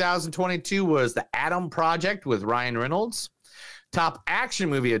of 2022 was The Adam Project with Ryan Reynolds. Top action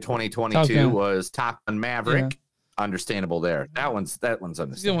movie of 2022 was Top Gun Maverick. Yeah. Understandable there. That one's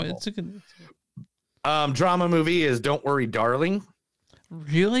understandable. It's a good. Drama movie is Don't Worry, Darling.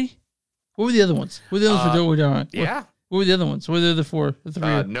 Really? What were the other ones? What were the others for Don't Worry, Darling? Yeah. What were the other ones? What were the other 4? The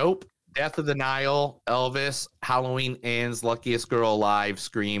 3? Nope. Death of the Nile, Elvis, Halloween Ends, Luckiest Girl Alive,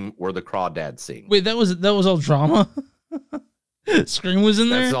 Scream, Where the Crawdads Sing. Wait, that was all drama? Scream was in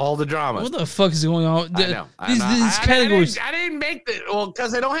there? That's all the drama. What the fuck is going on? I know. These categories. I didn't make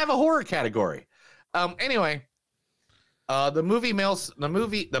because they don't have a horror category. Anyway,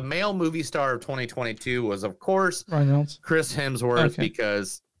 the male movie star of 2022 was, of course, Ryan Reynolds. Chris Hemsworth,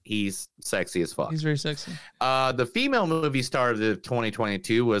 because he's sexy as fuck. He's very sexy. The female movie star of the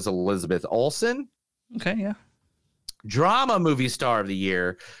 2022 was Elizabeth Olsen. Okay, yeah. Drama movie star of the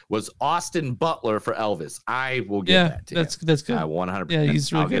year was Austin Butler for Elvis. I will give that to him. That's good. 100%. Yeah,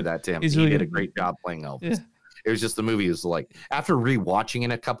 he's really I'll good. give that to him. He did a great job playing Elvis. Yeah. It was just the movie was like, after rewatching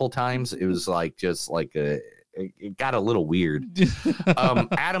it a couple times, it was it got a little weird.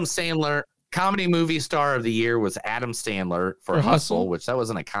 Adam Sandler, comedy movie star of the year was Adam Sandler for Hustle, which that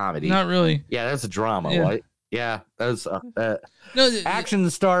wasn't a comedy. Not really. Yeah, that's a drama, Yeah. right? Yeah, that was no.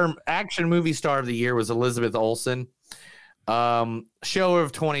 Action movie star of the year was Elizabeth Olsen. Show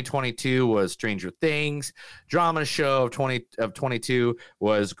of 2022 was Stranger Things. Drama show of 22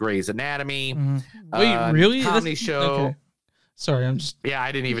 was Grey's Anatomy. Mm-hmm. Wait, really? Comedy show. Okay. Sorry, I'm just. Yeah,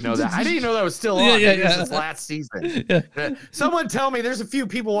 I didn't even know that. I didn't even know that was still on. This is last season. Yeah. Someone tell me there's a few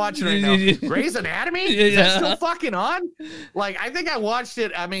people watching right now. Grey's Anatomy? Is that still fucking on? I think I watched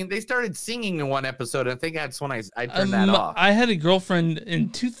it. I mean, they started singing in one episode. I think that's when I turned that off. I had a girlfriend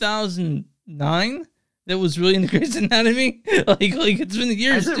in 2009 that was really into Grey's Anatomy. It's been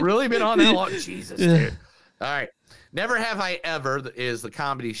years. Has it really been on that long? Jesus, dude. All right. Never Have I Ever is the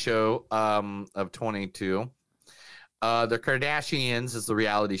comedy show of 22. The Kardashians is the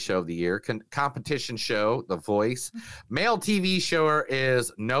reality show of the year. Competition show, The Voice. Male TV shower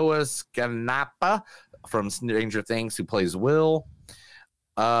is Noah Scanapa from Stranger Things, who plays Will.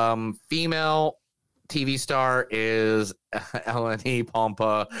 Female TV star is Eleni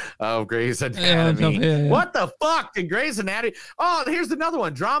Pompa of Grey's Anatomy. Yeah. What the fuck did Grey's Anatomy? Oh, here's another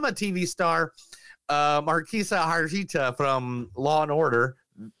one. Drama TV star Marquisa Harjita from Law and Order.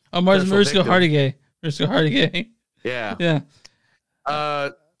 Oh, Mariska Hargitay. Mariska Hargitay. Yeah.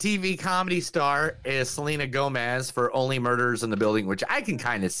 TV comedy star is Selena Gomez for Only Murders in the Building, which I can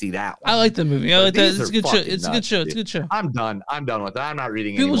kind of see that one. I like the movie. I like that. It's a good show. It's a good show. Dude. It's a good show. I'm done with that. I'm not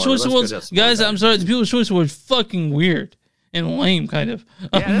reading People's anymore. Choice Awards, guys. I'm sorry. The People's Choice Awards fucking weird and lame, kind of.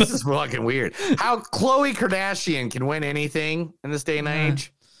 Yeah, this is fucking weird. How Khloe Kardashian can win anything in this day and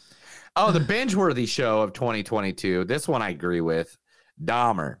age. Oh, the binge-worthy show of 2022. This one I agree with.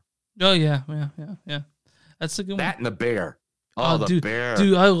 Dahmer. Oh yeah. That's a good one. That and The Bear. Oh, The Bear.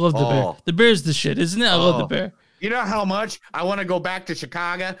 Dude, I love The Bear. The Bear's the shit, isn't it? I love The Bear. You know how much I want to go back to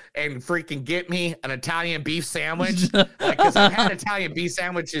Chicago and freaking get me an Italian beef sandwich? Because I've had Italian beef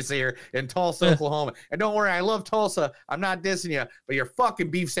sandwiches here in Tulsa, Oklahoma. And don't worry, I love Tulsa. I'm not dissing you, but your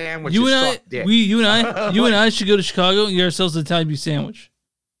fucking beef sandwiches suck dick. You and I should go to Chicago and get ourselves an Italian beef sandwich.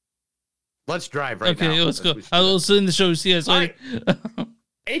 Let's drive right now. Okay, let's go. I will send the show. See you guys later.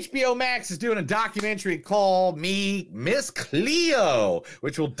 HBO Max is doing a documentary called Miss Cleo,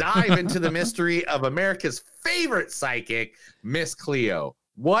 which will dive into the mystery of America's favorite psychic, Miss Cleo.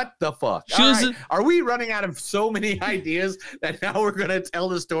 What the fuck? All right. Are we running out of so many ideas that now we're going to tell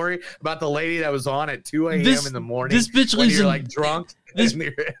the story about the lady that was on at 2 a.m. in the morning? This bitch when lives you're in, like drunk. This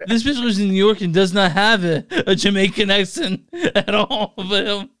bitch lives in New York and does not have a Jamaican accent at all.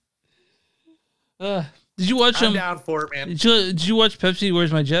 But did you watch? I'm down for it, man. Did you watch Pepsi?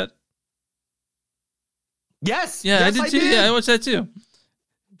 Where's My Jet? Yes. Yeah, yes, I did too. Yeah, I watched that too.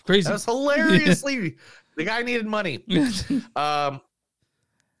 Crazy. That was hilariously. The guy needed money.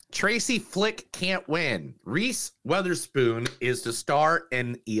 Tracy Flick can't win. Reese Witherspoon is to star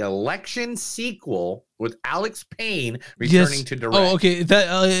in the Election sequel with Alex Payne returning to direct. Oh, okay. That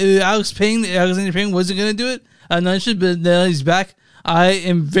Alexander Payne wasn't going to do it. No, but now he's back. I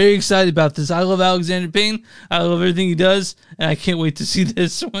am very excited about this. I love Alexander Payne. I love everything he does, and I can't wait to see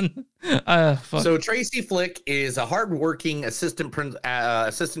this one. So Tracy Flick is a hardworking assistant to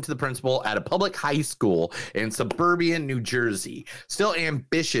the principal at a public high school in suburban New Jersey. Still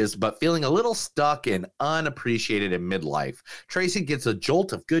ambitious, but feeling a little stuck and unappreciated in midlife. Tracy gets a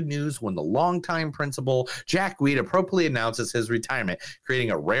jolt of good news when the longtime principal, Jack Weed, appropriately announces his retirement,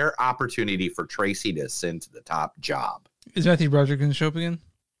 creating a rare opportunity for Tracy to ascend to the top job. Is Matthew Broderick going to show up again?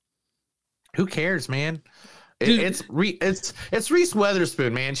 Who cares, man? It's Reese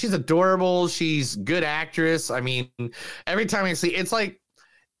Witherspoon, man. She's adorable. She's good actress. I mean, every time I see it's like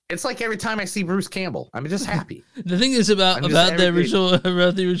every time I see Bruce Campbell, I'm just happy. The thing is about the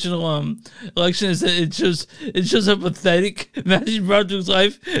original election is that it shows how pathetic Matthew Broderick's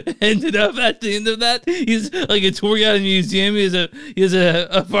life ended up at the end of that. He's like a tour guide in a museum. He has a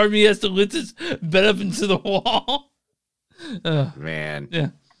apartment. He has to lift his bed up into the wall. Man. Yeah.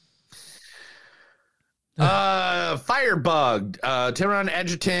 Firebug. Taron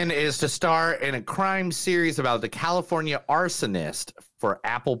Egerton is to star in a crime series about the California arsonist for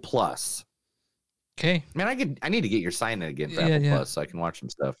Apple Plus. Okay. Man, I need to get your sign in again for Apple Plus so I can watch some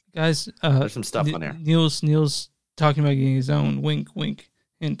stuff. Guys, there's some stuff on there. Neil's talking about getting his own wink,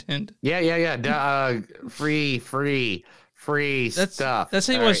 hint. Yeah. Free stuff. That's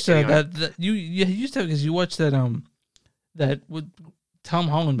how you watched that. You used to, because you watched that with Tom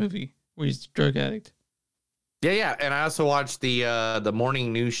Holland movie where he's a drug addict. Yeah, and I also watched the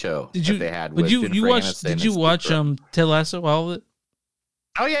morning news show that they had. Did you watch Ted Lasso, all of it?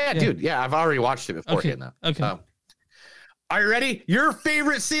 Oh yeah, dude. Yeah, I've already watched it beforehand. Okay. Are you ready? Your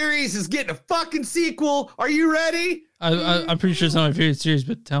favorite series is getting a fucking sequel. Are you ready? I'm pretty sure it's not my favorite series,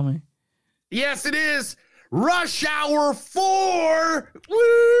 but tell me. Yes, it is. Rush Hour 4. Woo!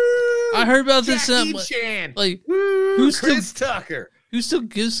 I heard about this. Jackie Chan. Like, Chris Tucker. Who still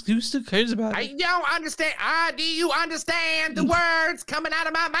cares about it? I don't understand. Do you understand the words coming out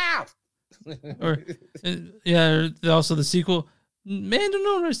of my mouth? Also the sequel. Man,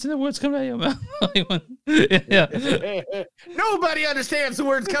 don't understand the words coming out of your mouth. Nobody understands the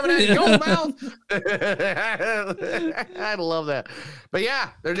words coming out of your mouth. I love that. But yeah,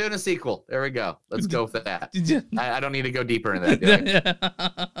 they're doing a sequel. There we go. Let's go with that. I don't need to go deeper into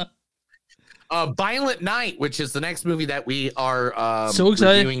that. Violent Night, which is the next movie that we are so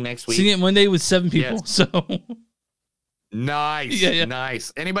excited reviewing next week. Seeing it Monday with 7 people. Yes. So nice.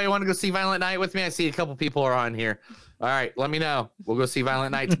 Nice. Anybody want to go see Violent Night with me? I see a couple people are on here. All right, let me know. We'll go see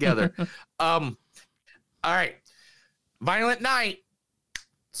Violent Night together. All right. Violent Night.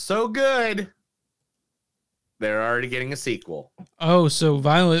 So good. They're already getting a sequel. Oh, so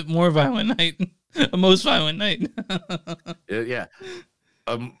more Violent Night. A most Violent Night. Yeah.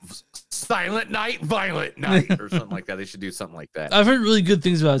 Silent Night, Violent Night, or something like that. They should do something like that. I've heard really good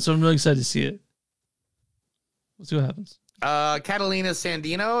things about it, so I'm really excited to see it. We'll see what happens. Catalina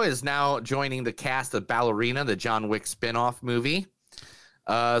Sandino is now joining the cast of Ballerina, the John Wick spinoff movie.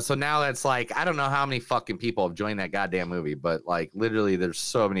 So now that's like, I don't know how many fucking people have joined that goddamn movie, but like literally there's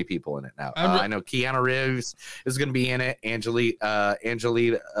so many people in it now. I know Keanu Reeves is going to be in it. Angelique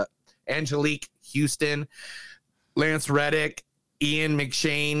Houston, Lance Reddick, Ian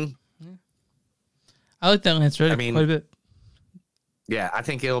McShane. I like that Lance Reddick quite a bit. Yeah, I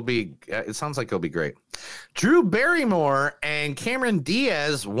think it sounds like it'll be great. Drew Barrymore and Cameron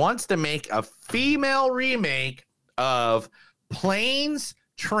Diaz wants to make a female remake of Planes,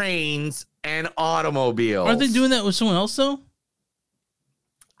 Trains, and Automobiles. Aren't they doing that with someone else, though?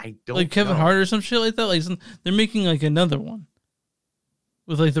 I don't like Kevin Hart or some shit like that? Like they're making like another one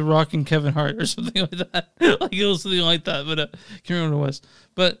with like The Rock and Kevin Hart or something like that. Like it was something like that, but I can't remember what it was.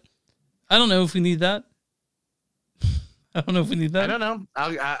 But I don't know if we need that. I don't know.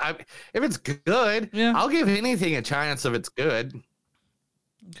 If it's good, I'll give anything a chance if it's good.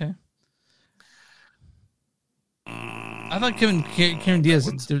 Okay. I thought Cameron Diaz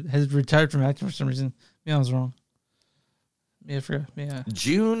has retired from acting for some reason. Maybe I was wrong. Yeah, I forgot. Yeah.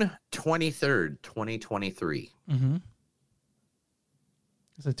 June 23rd, 2023. Mm-hmm.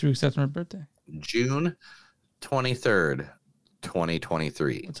 It's like 2 weeks after my birthday. June 23rd,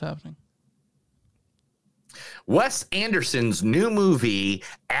 2023. What's happening? Wes Anderson's new movie,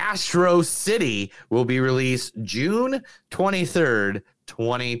 Astro City, will be released June 23rd,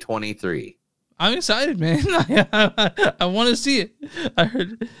 2023. I'm excited, man. I want to see it. I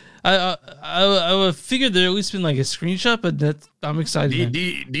heard. I figured there at least been like a screenshot, but I'm excited. Do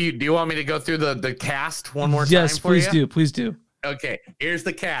you want me to go through the cast one more time? Yes, for you? please do. Please do. Okay, here's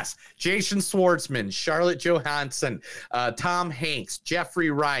the cast: Jason Schwartzman, Scarlett Johansson, Tom Hanks,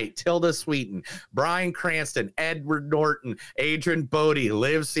 Jeffrey Wright, Tilda Swinton, Bryan Cranston, Edward Norton, Adrian Brody,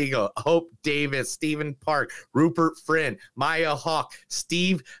 Liv Siegel, Hope Davis, Stephen Park, Rupert Friend, Maya Hawke,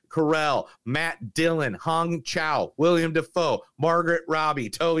 Steve Carell, Matt Dillon, Hong Chow, William Dafoe, Margaret Robbie,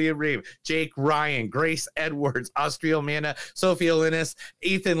 Toby Reeve, Jake Ryan, Grace Edwards, Austria Amanda, Sophia Linus,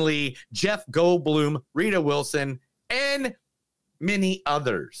 Ethan Lee, Jeff Goldblum, Rita Wilson, and many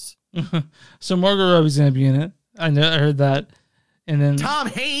others. So Margot Robbie's gonna be in it. I know. I heard that. And then Tom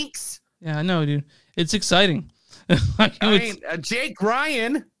Hanks. Yeah, I know, dude. It's exciting. Jake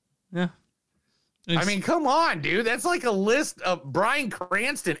Ryan. Yeah. I mean, come on, dude. That's like a list of Bryan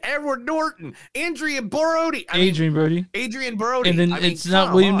Cranston, Edward Norton, Adrian Brody. Adrian Brody. And then it's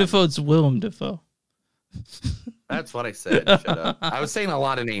not William Dafoe, it's Willem Dafoe. That's what I said. Shut up. I was saying a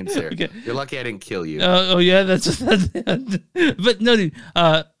lot of names there. Okay. You're lucky I didn't kill you. Oh yeah, that's but no, dude.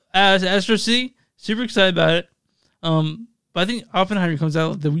 As Astro City, super excited about it. But I think Oppenheimer comes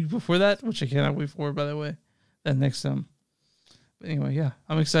out the week before that, which I cannot wait for, by the way. That next But anyway, yeah,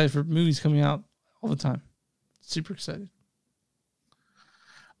 I'm excited for movies coming out all the time. Super excited.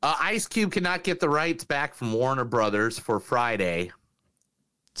 Ice Cube cannot get the rights back from Warner Brothers for Friday.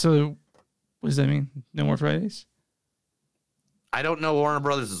 So, what does that mean? No more Fridays? I don't know. Warner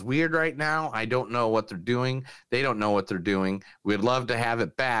Brothers is weird right now. I don't know what they're doing. They don't know what they're doing. We'd love to have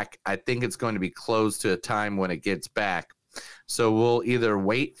it back. I think it's going to be closed to a time when it gets back. So we'll either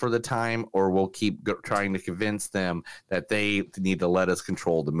wait for the time or we'll keep trying to convince them that they need to let us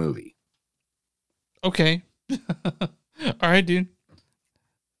control the movie. Okay. All right, dude.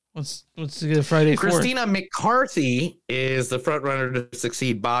 Let's get a Friday for Christina McCarthy is the front runner to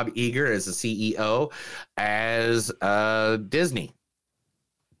succeed Bob Iger as the CEO as Disney.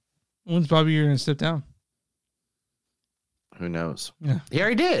 When's Bob Iger going to step down? Who knows? Yeah. He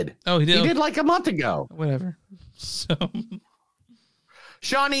already did. Oh, he did? He did like a month ago. Whatever. So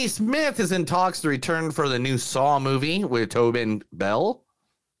Shawnee Smith is in talks to return for the new Saw movie with Tobin Bell.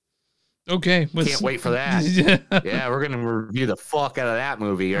 Okay. Can't wait for that. Yeah, we're going to review the fuck out of that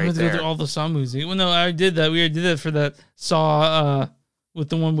movie right there. Go through all the Saw movies. Well, no, I did that. We already did that for that Saw with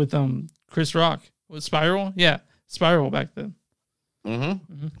the one with Chris Rock. With Spiral? Yeah, Spiral back then.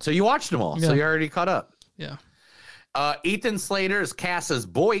 Mm-hmm. So you watched them all. Yeah. So you're already caught up. Yeah. Ethan Slater is cast as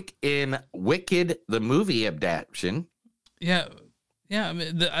Boyk in Wicked, the movie adaptation. Yeah. Yeah. I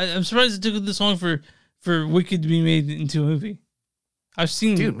mean, I'm surprised it took this long for Wicked to be made into a movie. I've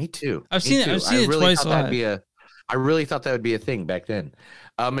seen, dude. Me too. I've seen it twice. I really thought that would be a thing back then.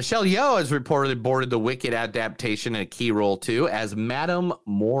 Michelle Yeoh has reportedly boarded the Wicked adaptation in a key role too as Madame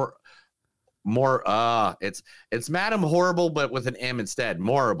it's Madame Horrible, but with an M instead.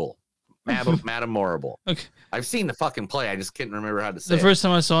 Morrible. Madame Morrible. Okay. I've seen the fucking play. I just couldn't remember how to say it. The first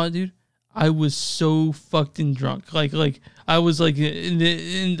time I saw it, dude, I was so fucking drunk. Like I was like in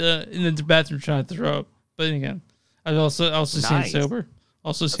the bathroom trying to throw up. But then again, I've also seen it sober.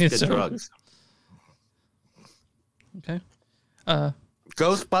 Also seen it sober. Drugs. Okay.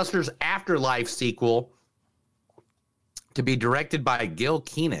 Ghostbusters Afterlife sequel to be directed by Gil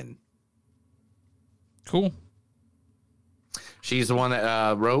Keenan. Cool. She's the one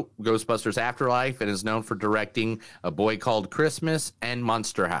that wrote Ghostbusters Afterlife and is known for directing A Boy Called Christmas and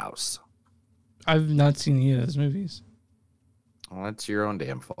Monster House. I've not seen any of those movies. Well, that's your own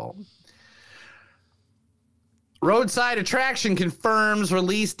damn fault. Roadside Attraction confirms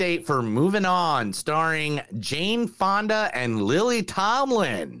release date for Moving On, starring Jane Fonda and Lily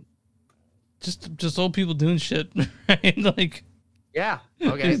Tomlin. Just old people doing shit, right? Like, yeah.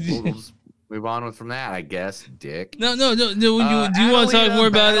 Okay, we'll just move on from that, I guess. Dick. No. Do you want to talk more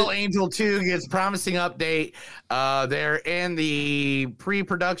about Battle it? Angel 2 gets promising update. They're in the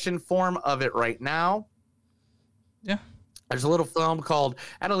pre-production form of it right now. Yeah. There's a little film called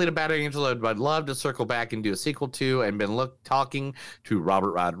Adelita Bad Angel that I'd love to circle back and do a sequel to, and been talking to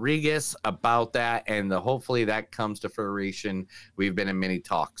Robert Rodriguez about that, and hopefully that comes to fruition. We've been in many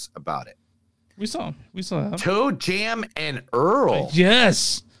talks about it. We saw that. Toe Jam and Earl.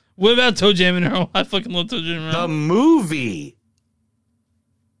 Yes. What about Toe Jam and Earl? I fucking love Toe Jam and Earl. The movie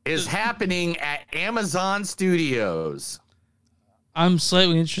is happening at Amazon Studios. I'm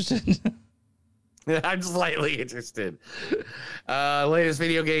slightly interested. I'm slightly interested. Latest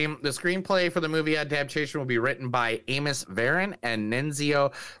video game. The screenplay for the movie adaptation will be written by Amos Varon and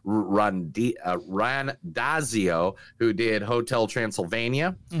Nenzio Randazzo, who did Hotel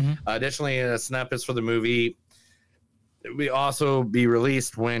Transylvania. Additionally, a synopsis for the movie will also be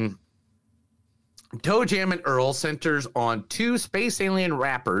released when Toe Jam and Earl centers on two space alien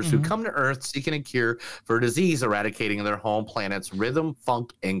rappers who come to Earth seeking a cure for a disease eradicating their home planet's rhythm,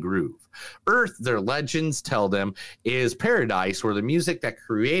 funk, and groove. Earth, their legends tell them, is paradise where the music that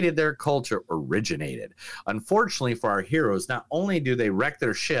created their culture originated. Unfortunately for our heroes, not only do they wreck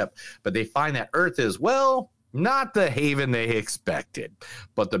their ship, but they find that Earth is, well, not the haven they expected.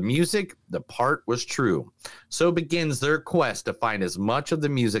 But the music, the part was true. So begins their quest to find as much of the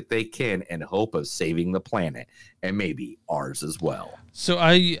music they can in hope of saving the planet, and maybe ours as well. So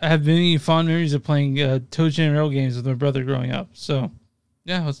I have many fond memories of playing Toe Jam and Earl games with my brother growing up. So,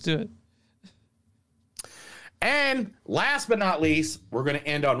 yeah, let's do it. And last but not least, we're going to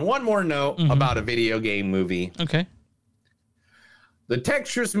end on one more note about a video game movie. Okay. The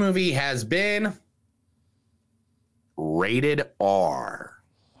Tetris movie has been rated R.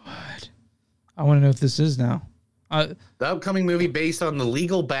 What? I want to know if this is now. The upcoming movie, based on the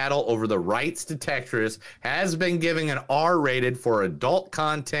legal battle over the rights to Tetris, has been given an R rated for adult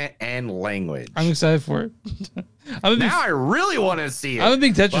content and language. I'm excited for it. I really want to see it. I'm a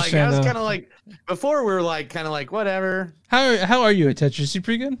big Tetris fan. I was kind of like, before we were like, kind of like, whatever. How are you at Tetris? You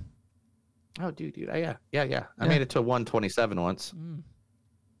pretty good? Oh, dude. Yeah. I made it to 127 once.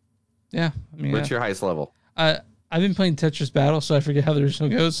 Yeah. I mean, what's your highest level? I've been playing Tetris Battle, so I forget how the original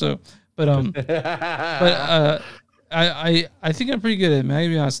goes. So, but I think I'm pretty good at it, man. I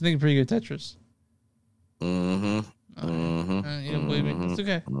gotta be honest, I think I'm pretty good at Tetris. You don't believe me? It's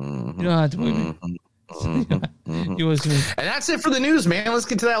okay. You don't have to believe me. You was me. And that's it for the news, man. Let's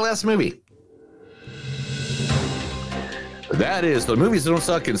get to that last movie. That is the movies don't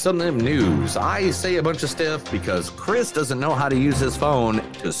suck in some of them news. I say a bunch of stuff because Chris doesn't know how to use his phone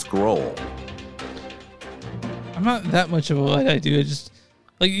to scroll. I'm not that much of a Luddite, dude. I just,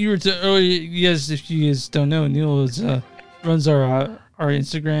 like you were earlier, you guys, if you guys don't know, Neil runs our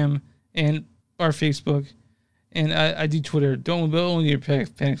Instagram and our Facebook, and I do Twitter. Don't only your Panic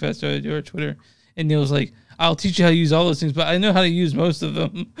Fest, I do our Twitter. And Neil's like, I'll teach you how to use all those things, but I know how to use most of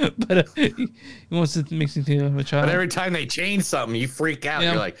them. But he wants to make me feel like a child. But every time they change something, you freak out.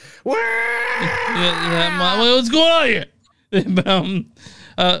 Yeah. You're like, "Wah!" What's going on here?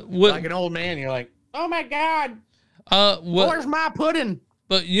 But, like an old man, you're like, oh my god. Where's my pudding?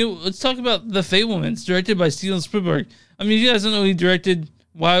 But let's talk about The Fablemans, directed by Steven Spielberg. I mean, if you guys don't know he directed,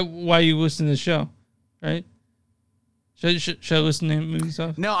 why you listen to the show, right? Should I listen to movies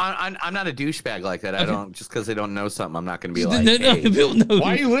off? No, I'm not a douchebag like that. Okay. I don't, just because they don't know something, I'm not going to be like,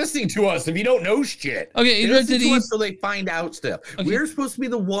 why are you listening to us if you don't know shit? Okay, they listen to us so they find out stuff. Okay. We're supposed to be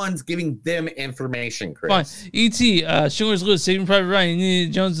the ones giving them information, Chris. Fine. E.T., Schindler's List, Saving Private Ryan,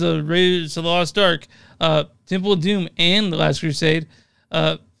 Indiana Jones, The Raiders of the Lost Ark, Temple of Doom, and The Last Crusade.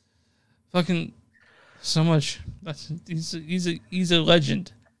 Fucking so much. He's a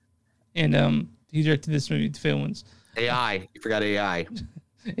legend, and he directed this movie, The Fablemans. AI. You forgot AI.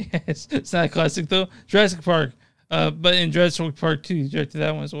 Yes, it's not a classic though. Jurassic Park. But in Jurassic Park 2, he directed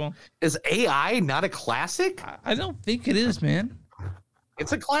that one as well. Is AI not a classic? I don't think it is, man.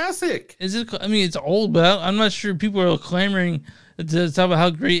 It's a classic. Is it? I mean, it's old, but I'm not sure people are clamoring to talk about how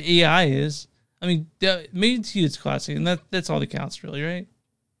great AI is. I mean, maybe to you it's classic, and that's all that counts, really, right?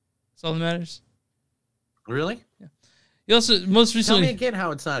 That's all that matters. Really? Yeah. You also most recently tell me again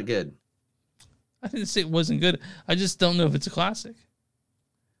how it's not good. I didn't say it wasn't good. I just don't know if it's a classic.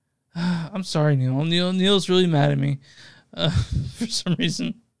 I'm sorry, Neil. Neil's really mad at me for some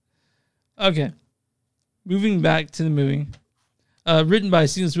reason. Okay. Moving back to the movie. Written by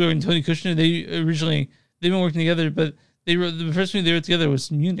Steven Spielberg and Tony Kushner. They've been working together, but the first movie they wrote together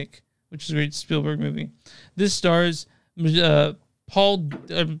was Munich, which is a great Spielberg movie. This stars Paul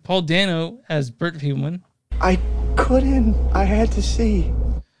Dano as Bert Fableman. I had to see.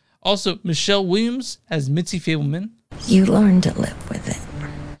 Also, Michelle Williams as Mitzi Fableman. You learn to live with it.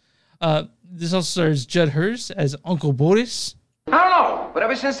 This also stars Judd Hirsch as Uncle Boris. I don't know, but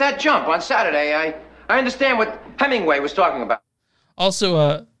ever since that jump on Saturday, I understand what Hemingway was talking about.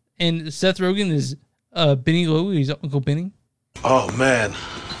 Also, and Seth Rogen is Benny Lowe. He's Uncle Benny. Oh man,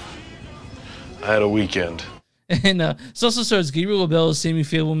 I had a weekend. And it also stars Gabriel LaBelle as Sammy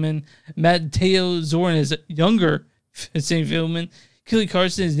Fableman, Matteo Zorin as younger Sammy Fableman, Kelly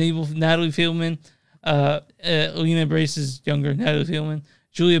Carson as Natalie Fableman, Alina Brace is younger Natalie Fableman,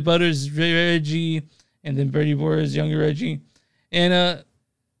 Julia Butters is Reggie, and then Bertie Borer is younger Reggie. And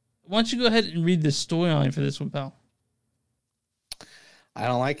why don't you go ahead and read the storyline for this one, pal? I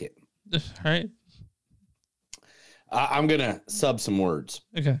don't like it. All right. I'm going to sub some words.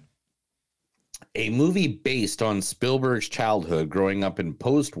 Okay. A movie based on Spielberg's childhood growing up in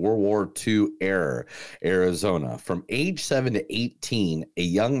post-World War II era Arizona. From age 7 to 18, a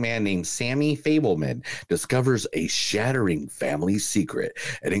young man named Sammy Fableman discovers a shattering family secret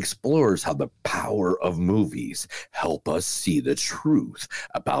and explores how the power of movies help us see the truth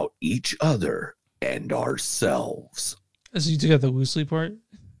about each other and ourselves. So you took out the loosely part?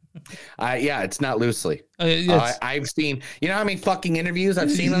 Yeah, it's not loosely. Yes. I've seen, you know how many fucking interviews I've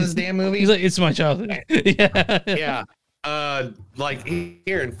seen on this damn movie? He's like, it's my childhood. Yeah. Like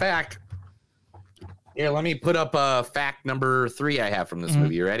here, in fact, here, let me put up fact number 3 I have from this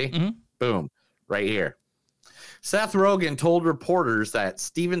movie. You ready? Boom. Right here. Seth Rogen told reporters that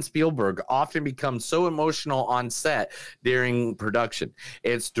Steven Spielberg often becomes so emotional on set during production.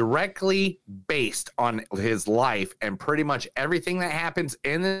 It's directly based on his life, and pretty much everything that happens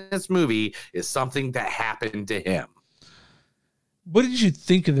in this movie is something that happened to him. What did you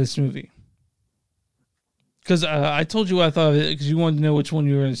think of this movie? Because I told you what I thought of it because you wanted to know which one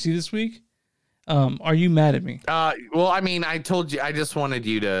you were going to see this week. Are you mad at me? Well, I mean, I told you, I just wanted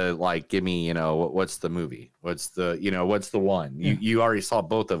you to like give me, you know, what's the movie? What's the, you know, what's the one? Yeah. You already saw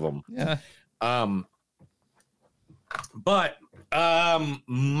both of them. Yeah. But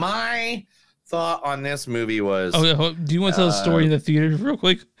my thought on this movie was. Oh, yeah. Do you want to tell the story in the theater real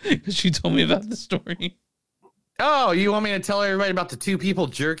quick? Because you told me about the story. Oh, you want me to tell everybody about the 2 people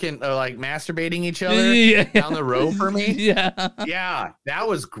jerking, like masturbating each other down the road for me? Yeah, that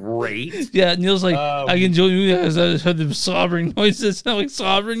was great. Yeah, Neil's like, I can enjoy you guys. I just heard the slobbering noises. Sound like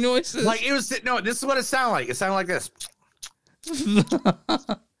slobbering noises. Like it was no. This is what it sounded like. It sounded like this.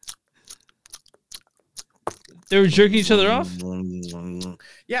 They were jerking each other off.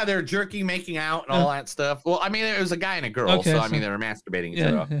 Yeah, they were jerking, making out, and all that stuff. Well, I mean, it was a guy and a girl, Okay, so I mean, they were masturbating each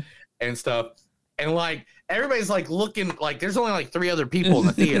other off and stuff. And like everybody's like looking, like there's only like 3 other people in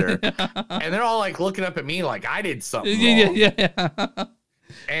the theater, and they're all like looking up at me like I did something wrong. Yeah.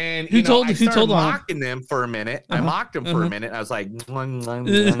 And Who told mocking them for a minute. I mocked them for a minute. I was like, and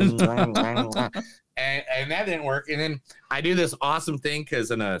that didn't work. And then I do this awesome thing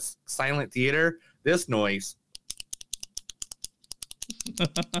because in a silent theater, this noise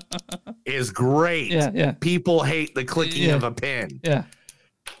is great. Yeah. People hate the clicking of a pen. Yeah.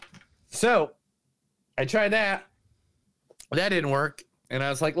 So I tried that. That didn't work. And I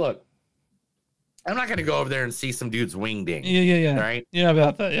was like, look, I'm not going to go over there and see some dude's wing ding. Yeah. Right? Yeah,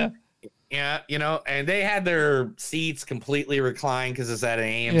 about that, yeah. Yeah, you know, and they had their seats completely reclined because it's at an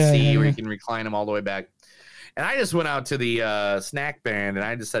AMC where you can recline them all the way back. And I just went out to the snack band and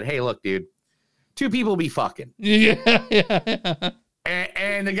I just said, hey, look, dude, 2 people be fucking. Yeah.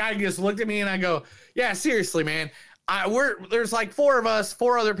 And the guy just looked at me and I go, yeah, seriously, man. There's like 4 of us,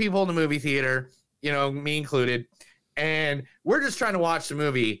 4 other people in the movie theater, you know, me included. And we're just trying to watch the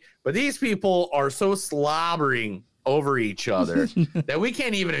movie. But these people are so slobbering over each other that we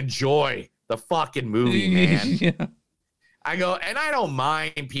can't even enjoy the fucking movie, man. Yeah. I go, and I don't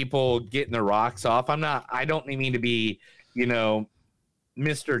mind people getting their rocks off. I don't mean to be, you know,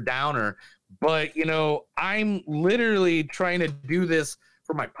 Mr. Downer, but, you know, I'm literally trying to do this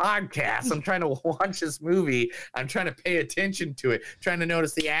for my podcast. I'm trying to watch this movie. I'm trying to pay attention to it, trying to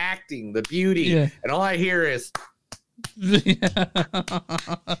notice the acting, the beauty. And all I hear is, you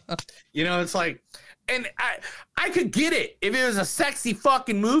know, it's like, and I could get it if it was a sexy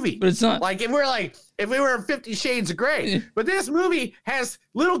fucking movie, but it's not. Like if we were in 50 Shades of Grey, but this movie has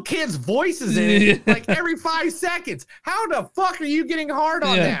little kids' voices in it, like every 5 seconds. How the fuck are you getting hard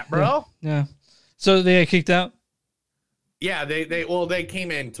on that, bro? Yeah. So they got kicked out? Yeah, they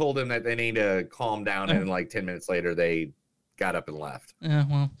came in, told them that they need to calm down, and like 10 minutes later they got up and left. Yeah,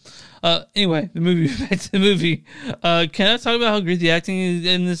 well. Anyway, back to the movie. Can I talk about how great the acting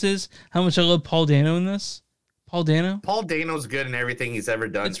in this is? How much I love Paul Dano in this? Paul Dano's good in everything he's ever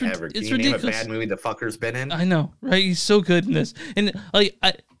done ever. Can you ridiculous. name a bad movie the fucker's been in? I know, right? He's so good in this. And like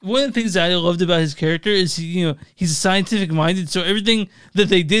one of the things that I loved about his character is he's scientific minded, so everything that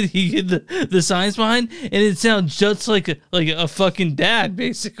they did, he hid the science behind, and it sounds just like a fucking dad,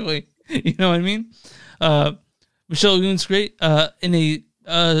 basically. You know what I mean? Michelle Yeoh's great. In a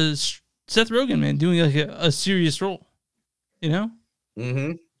Seth Rogen, man, doing like a serious role. You know.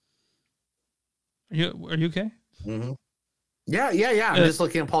 Mm-hmm. Are you okay? Mm-hmm. Yeah. I'm just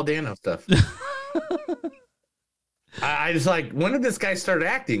looking at Paul Dano stuff. I just like, when did this guy start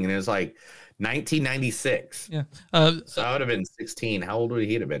acting? And it was like 1996. Yeah. So I would have been 16. How old would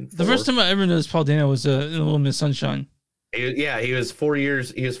he have been? 4? The first time I ever noticed Paul Dano was in Little Miss Sunshine. He was 4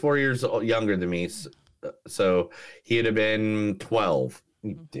 years. He was 4 years younger than me. So he'd have been 12.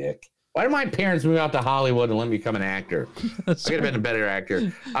 You dick. Why did my parents move out to Hollywood and let me become an actor? I could have been a better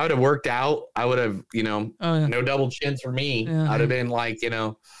actor. I would have worked out. I would have, no double chins for me. Yeah. I'd have been like,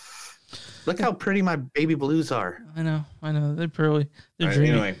 look how pretty my baby blues are. I know. They're pearly. They're Right,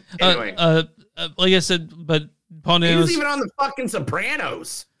 dreamy. anyway. Like I said, but Paul He Dano's was even on the fucking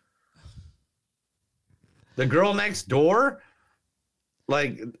Sopranos. The Girl Next Door.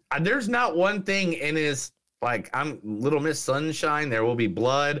 Like, there's not one thing in his, like, I'm Little Miss Sunshine, There Will Be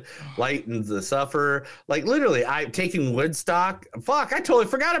Blood, Lightens the Sufferer. Like, literally, I'm Taking Woodstock. Fuck, I totally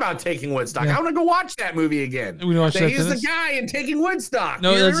forgot about Taking Woodstock. Yeah. I want to go watch that movie again. We watched that. He's the guy in Taking Woodstock.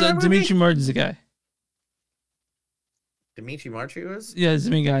 No, You that's remember that movie? Dimitri Martin's the guy. Dimitri Martinez? Yeah, he's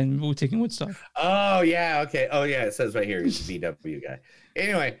the main guy in Taking Woodstock. Oh, yeah, okay. Oh, yeah, it says right here he's the VW guy.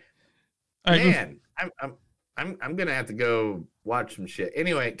 Anyway, All right, man, I'm gonna have to go watch some shit.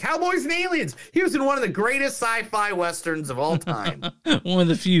 Anyway, Cowboys and Aliens. He was in one of the greatest sci-fi westerns of all time. One of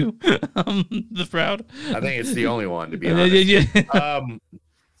the few. The Proud. I think it's the only one, to be Yeah, honest. yeah. All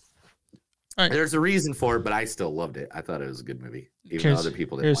right. There's a reason for it, but I still loved it. I thought it was a good movie, even though other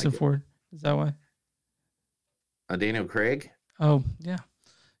people didn't Harrison like Ford. Is that why? it. Daniel Craig. Oh yeah,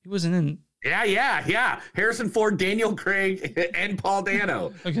 he wasn't in. Yeah. Harrison Ford, Daniel Craig, and Paul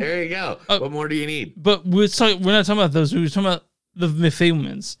Dano. Okay. There you go. What more do you need? But we're not talking about those. We were talking about the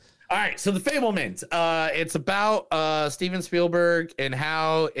Fablemans. All right, so the Fablemans. It's about Steven Spielberg and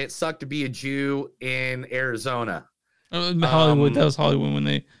how it sucked to be a Jew in Arizona. Hollywood. That was Hollywood when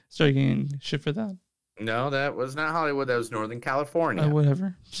they started getting shit for that. No, that was not Hollywood. That was Northern California.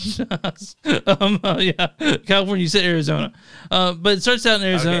 Whatever. Yeah, California. You said Arizona, but it starts out in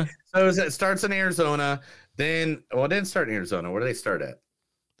Arizona. Okay. So it starts in Arizona. Then, it didn't start in Arizona. Where did they start at?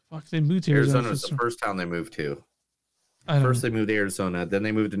 Fuck, they moved to Arizona was the first town they moved to. First, know. they moved to Arizona. Then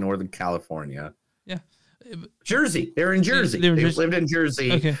they moved to Northern California. Yeah. Jersey. They were in Jersey. They were in They Jersey. lived in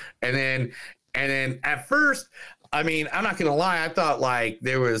Jersey. Okay. And then at first, I mean, I'm not gonna lie, I thought like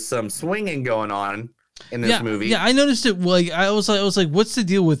there was some swinging going on in this movie. Yeah, I noticed it. Like I was like, what's the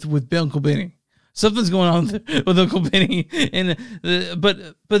deal with Uncle Benny? Something's going on with Uncle Benny. And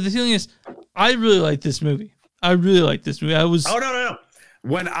but the feeling is, I really like this movie. I was. Oh no.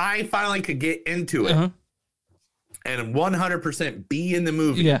 When I finally could get into it and 100% be in the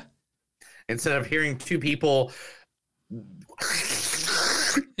movie, Yeah. instead of hearing two people,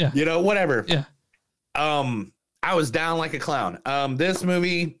 Yeah. Whatever. Yeah. I was down like a clown. This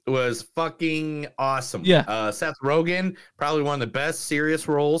movie was fucking awesome. Yeah. Seth Rogen, probably one of the best serious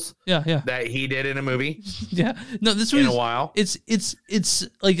roles. Yeah. That he did in a movie. Yeah. No, this in movie a while. It's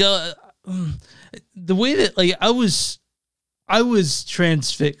like the way that like I was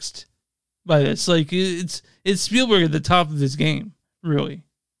transfixed by this. Like it's Spielberg at the top of his game, really.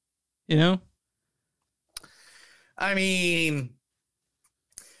 You know? I mean,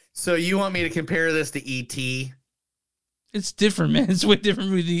 so you want me to compare this to E.T.? It's different, man. It's way different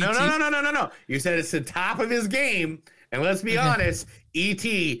movie than E.T. No. You said it's the top of his game. And let's be honest,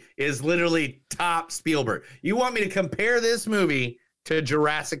 E.T. is literally top Spielberg. You want me to compare this movie to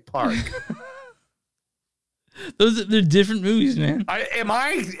Jurassic Park? They're different movies, man. Am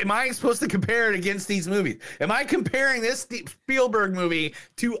I supposed to compare it against these movies? Am I comparing this Spielberg movie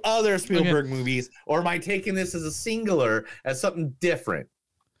to other Spielberg movies, or am I taking this as a singular, as something different?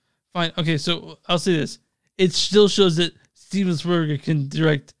 Fine. Okay, so I'll say this. It still shows that Steven Spielberg can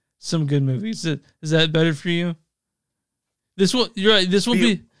direct some good movies. Is that better for you? You're right. This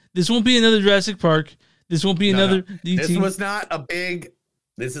won't be another Jurassic Park. This won't be another E.T.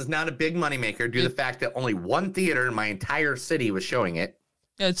 This is not a big moneymaker due to the fact that only one theater in my entire city was showing it.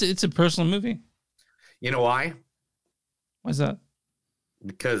 Yeah, it's a personal movie. You know why? Why's that?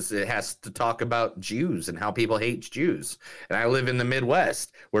 Because it has to talk about Jews and how people hate Jews. And I live in the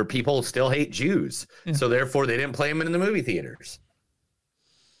Midwest where people still hate Jews. Yeah. So therefore they didn't play them in the movie theaters.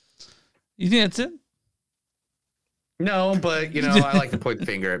 You think that's it? No, but I like to point the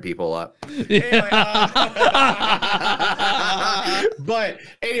finger at people up. Anyway, but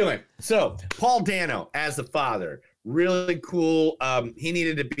anyway, so Paul Dano as the father, really cool. He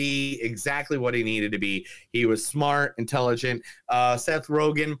needed to be exactly what he needed to be. He was smart, intelligent. Seth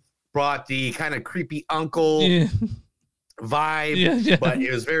Rogen, brought the kind of creepy uncle vibe, but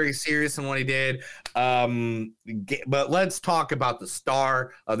it was very serious in what he did. But let's talk about the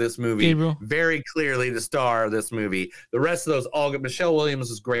star of this movie. Gabriel. Very clearly the star of this movie. The rest of those all good. Michelle Williams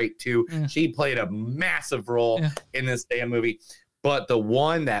was great too. She played a massive role in this damn movie. But the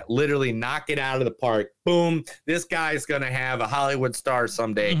one that literally knocked it out of the park, boom, this guy's going to have a Hollywood star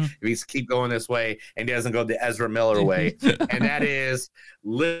someday if he's keep going this way and doesn't go the Ezra Miller way. And that is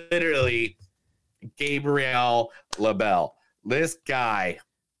literally Gabriel LaBelle. This guy,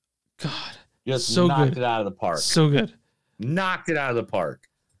 God, just so knocked good. it out of the park. So good. Knocked it out of the park.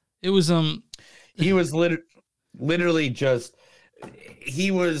 It was he was literally just, he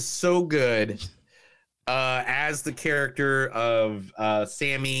was so good as the character of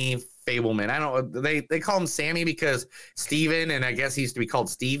Sammy Fableman. I don't know, they call him Sammy because Steven, and I guess he used to be called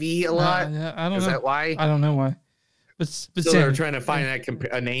Stevie a lot. Yeah, I don't know. Is that why? I don't know why. But so they're trying to find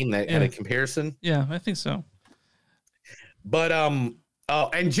a name that had a comparison. Yeah, I think so. But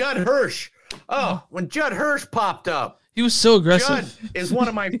and Judd Hirsch. Oh, when Judd Hirsch popped up, he was so aggressive. Judd is one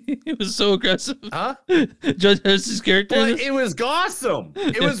of my. He was so aggressive. Huh? Judd Hirsch's character. But it was awesome.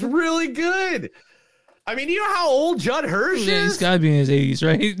 It was really good. I mean, you know how old Judd Hirsch is? He's got to be in his 80s,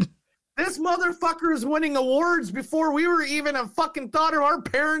 right? This motherfucker is winning awards before we were even a fucking thought of our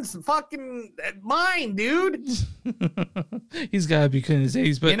parents' fucking mind, dude. He's got to be in his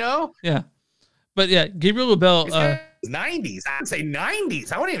 80s, but you know, yeah. But yeah, Gabriel LaBelle. 90s. I'd say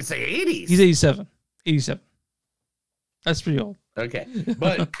 90s. I wouldn't even say 80s. He's 87. 87. That's pretty old. Okay,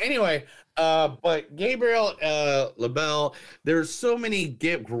 but anyway, but Gabriel LaBelle. There's so many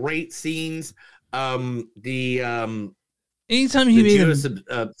great scenes. Anytime he made Jewish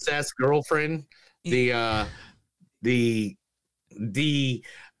obsessed girlfriend, the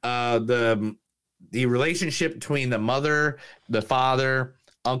relationship between the mother, the father,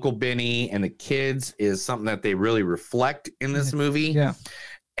 Uncle Benny, and the kids is something that they really reflect in this movie. Yeah,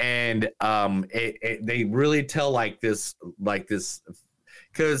 and they really tell like this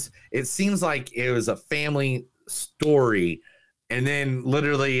because it seems like it was a family story, and then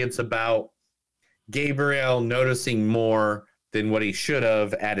literally it's about Gabriel noticing more than what he should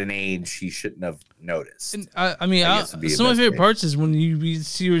have at an age he shouldn't have noticed. And I mean, some of my favorite parts is when you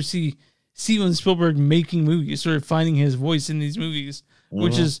see Steven Spielberg making movies, sort of finding his voice in these movies,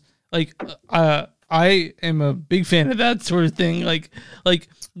 which is like, I am a big fan of that sort of thing. Like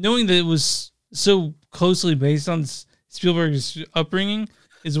knowing that it was so closely based on Spielberg's upbringing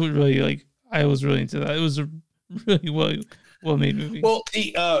is what really, I was really into that. It was a really well-made movie. Well,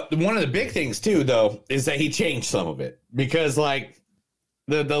 one of the big things too, though, is that he changed some of it because, like,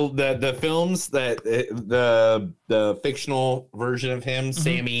 the films that the fictional version of him,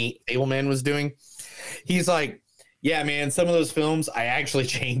 Sammy Fableman, was doing, he's like, yeah, man, some of those films I actually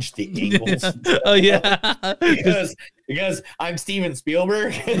changed the angles. Oh yeah, because I'm Steven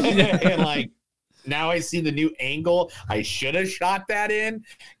Spielberg, and like now I see the new angle I should have shot that in,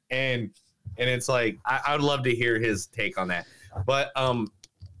 and it's like I would love to hear his take on that. But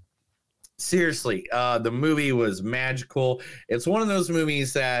seriously, the movie was magical. It's one of those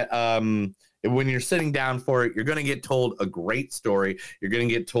movies that when you're sitting down for it, you're going to get told a great story. You're going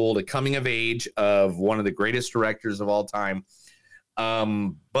to get told a coming of age of one of the greatest directors of all time.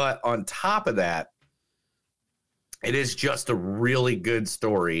 But on top of that, it is just a really good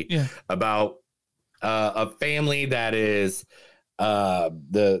story about a family that is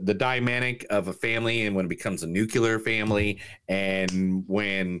the dynamic of a family, and when it becomes a nuclear family, and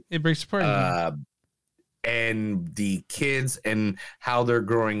when it breaks apart, and the kids and how they're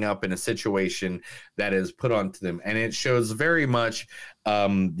growing up in a situation that is put onto them, and it shows very much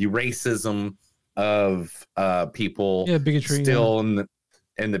the racism of people, bigotry, still in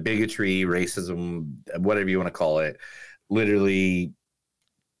the bigotry, racism, whatever you want to call it, literally.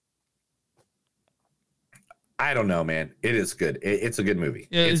 I don't know, man. It is good. It's a good movie.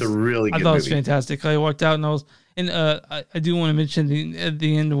 Yeah, it's a really good movie. I thought it was fantastic. I walked out and I do want to mention at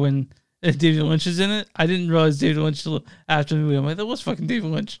the end when David Lynch is in it. I didn't realize David Lynch till after the movie. I'm like, that was fucking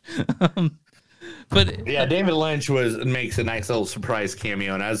David Lynch. But yeah, David Lynch makes a nice little surprise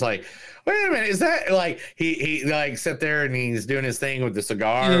cameo, and I was like, wait a minute, is that like he like sat there and he's doing his thing with the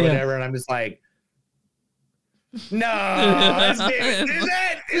cigar or whatever, and I'm just like, no, that's David.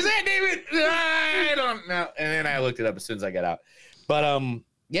 Is that David? I don't know. And then I looked it up as soon as I got out. But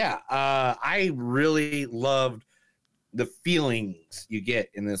I really loved the feelings you get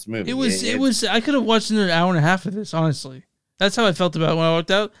in this movie. It was. I could have watched another hour and a half of this. Honestly, that's how I felt about it when I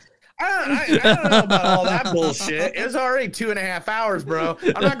walked out. I don't know about all that bullshit. It was already 2.5 hours, bro.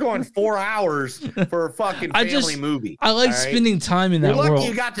 I'm not going 4 hours for a fucking family movie. I like spending time in that You're lucky world.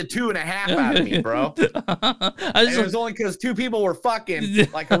 you got to 2.5 out of me, bro. It was only because 2 people were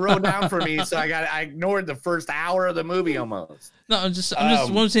fucking like a row down for me, so I ignored the first hour of the movie almost. No, I'm just what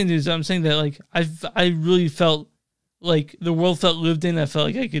I'm saying is I'm saying that like I really felt like the world felt lived in. I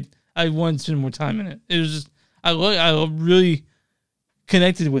felt like I wanted to spend more time in it. It was just I really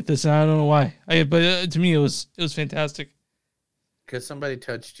connected with this, and I don't know why. But to me, it was fantastic. Because somebody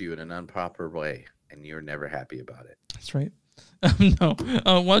touched you in an improper way, and you're never happy about it. That's right. No, why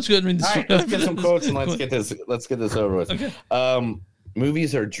don't you go ahead and read this? All right, let's get some quotes and let's get this over with. Okay.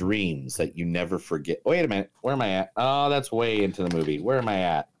 Movies are dreams that you never forget. Wait a minute, where am I at? Oh, that's way into the movie. Where am I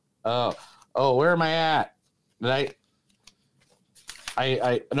at? Oh, where am I at? Did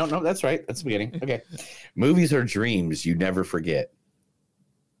I no, that's right. That's the beginning. Okay. Movies are dreams you never forget.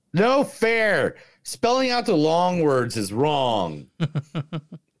 No fair. Spelling out the long words is wrong.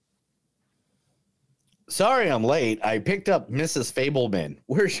 Sorry I'm late. I picked up Mrs. Fableman.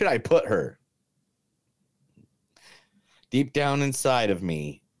 Where should I put her? Deep down inside of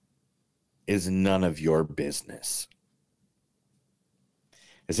me is none of your business.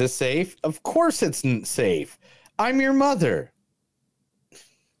 Is this safe? Of course it's safe. I'm your mother.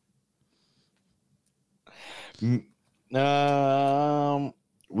 We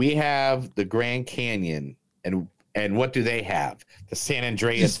have the Grand Canyon, and what do they have? The San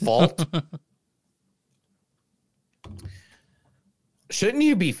Andreas Fault? Shouldn't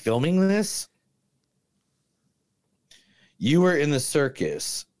you be filming this? You were in the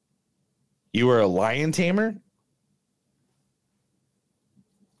circus. You were a lion tamer?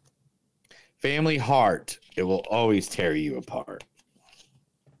 Family heart, it will always tear you apart.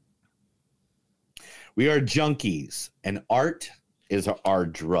 We are junkies, and art is our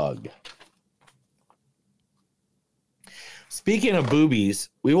drug. Speaking of boobies,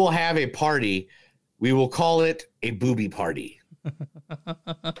 we will have a party. We will call it a booby party.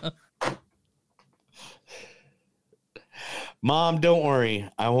 Mom, don't worry.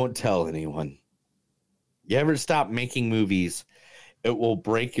 I won't tell anyone. You ever stop making movies, it will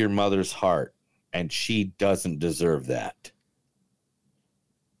break your mother's heart, and she doesn't deserve that.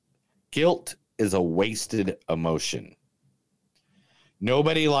 Guilt is a wasted emotion.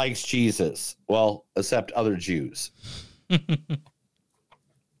 Nobody likes Jesus. Well, except other Jews.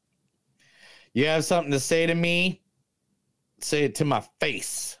 You have something to say to me? Say it to my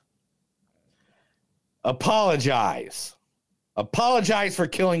face. Apologize. Apologize for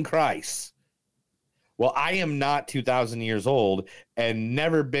killing Christ. Well, I am not 2,000 years old and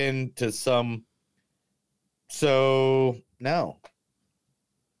never been to some... So, no.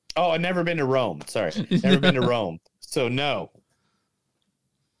 Oh, I've never been to Rome. Sorry. Never been to Rome. So, no.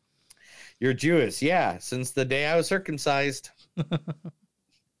 You're Jewish. Yeah, since the day I was circumcised.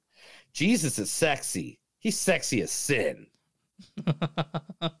 Jesus is sexy. He's sexy as sin.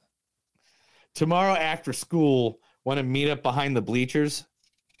 Tomorrow after school, want to meet up behind the bleachers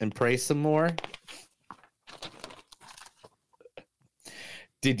and pray some more?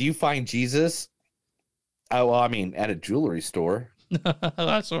 Did you find Jesus? Oh, well, I mean, at a jewelry store.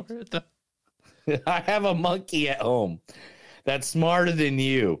 That's all right. I have a monkey at home that's smarter than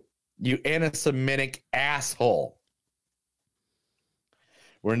you, you anti-Semitic asshole.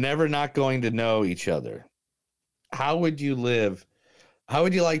 We're never not going to know each other. How would you live? How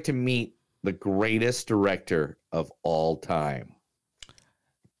would you like to meet the greatest director of all time?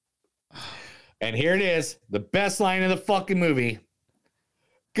 And here it is, the best line of the fucking movie.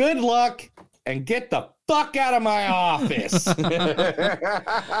 Good luck and get the fuck out of my office. All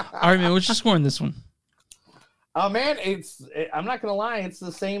right, man. What's your score on this one? Oh man, I'm not gonna lie, it's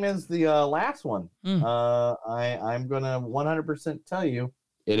the same as the last one. I'm gonna 100% tell you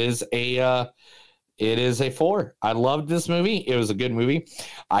it is a 4. I loved this movie. It was a good movie.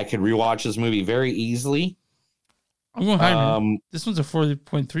 I could rewatch this movie very easily. I'm going higher. This one's a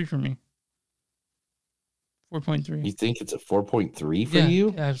 4.3 for me. 4.3. You think it's a 4.3 for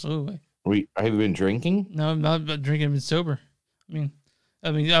you? Yeah, absolutely. Have you been drinking? No, I'm not drinking. I've been sober. I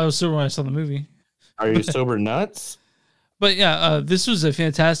mean, I was sober when I saw the movie. Are you sober nuts? But yeah, this was a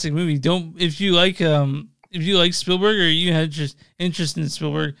fantastic movie. If you like Spielberg or you had just interest in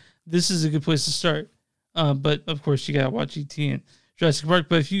Spielberg, this is a good place to start. But of course, you gotta watch E.T. and Jurassic Park.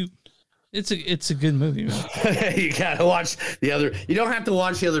 But it's a good movie, man. You gotta watch the other. You don't have to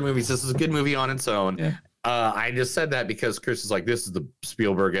watch the other movies. This is a good movie on its own. Yeah. I just said that because Chris is like, this is the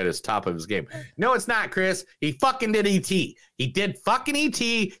Spielberg at his top of his game. No, it's not, Chris. He fucking did E.T. He did fucking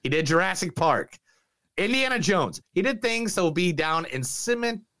E.T. He did Jurassic Park. Indiana Jones. He did things that will be down in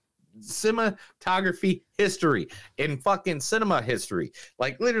cinematography history, in fucking cinema history.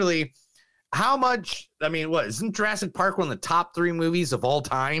 Like literally, how much? I mean, what isn't Jurassic Park one of the top 3 movies of all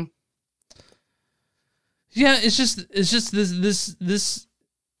time? Yeah, it's just this.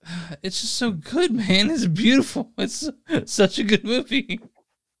 It's just so good, man. It's beautiful. It's such a good movie.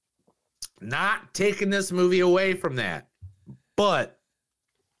 Not taking this movie away from that, but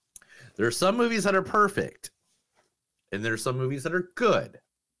there are some movies that are perfect, and there are some movies that are good.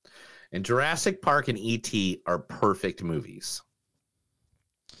 And Jurassic Park and E.T. are perfect movies.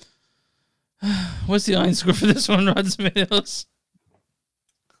 What's the audience score for this one, Rotten Tomatoes?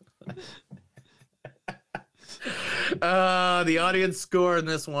 The audience score in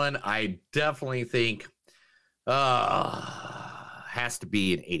this one, I definitely think has to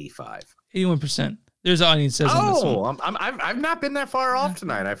be an 85. 81%. There's audience says on this one. I've not been that far off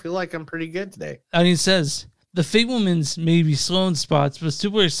tonight. I feel like I'm pretty good today. Audience says the Fablemans may be slow in spots, but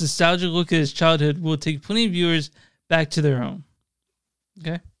Spielberg's nostalgic look at his childhood will take plenty of viewers back to their home.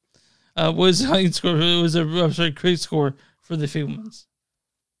 Okay. What was the audience score? It was a critic score for the Fablemans.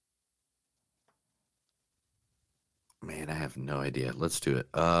 Man, I have no idea. Let's do it.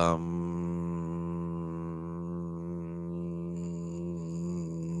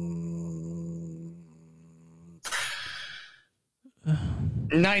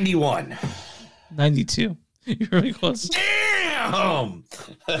 91. 92. You're really close. Damn!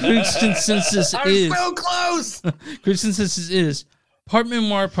 Critics' consensus is so close. Critics' consensus is part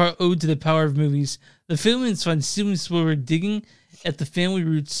memoir, part ode to the power of movies. The Fablemans find Steven Spielberg digging at the family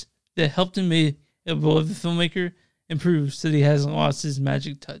roots that helped him make a beloved filmmaker and proves that he hasn't lost his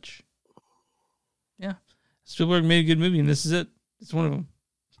magic touch. Yeah, Spielberg made a good movie, and this is it. It's one of them.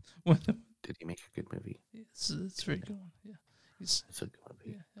 Did he make a good movie? It's a very good one. Yeah, it's a good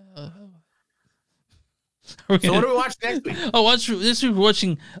movie. So what do we watch next week? This week we're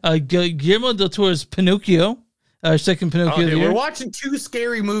watching Guillermo del Toro's Pinocchio, second Pinocchio. We're watching 2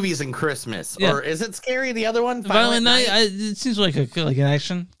 scary movies in Christmas. Yeah. Or is it scary? The other one, Violent Night. It seems like an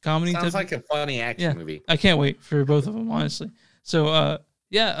action comedy. Sounds like a funny action movie. I can't wait for both of them, honestly. So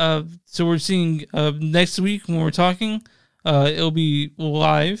so we're seeing next week when we're talking. It'll be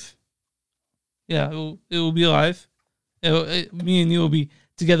live. Yeah, it will be live. Me and you will be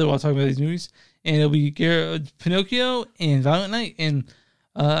together while talking about these movies. And it'll be Pinocchio and Violent Night. And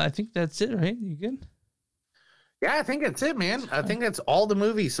I think that's it, right? You good? Yeah, I think that's it, man. I think that's all the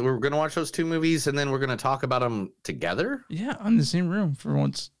movies. So we're going to watch those 2 movies, and then we're going to talk about them together? Yeah, in the same room for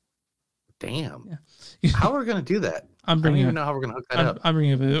once. Damn. Yeah. How are we going to do that? I don't even know how we're going to hook that up. I'm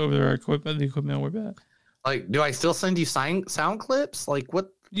bringing it over the equipment we're bad. Like, do I still send you sound clips? Like, what?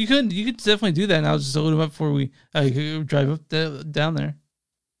 You could definitely do that, and I'll just load them up before we drive up down there.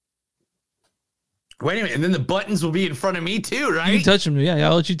 Wait a minute, and then the buttons will be in front of me too, right? You can touch them, yeah.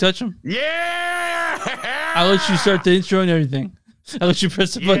 I'll let you touch them. Yeah! I'll let you start the intro and everything. I'll let you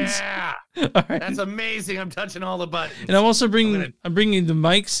press the buttons. Yeah! All right. That's amazing. I'm touching all the buttons. And I'm also bringing the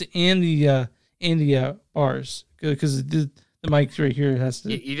mics and the bars because the mic right here has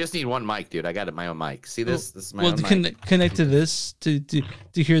to. You just need one mic, dude. I got my own mic. See this? This is my own mic. Connect to this to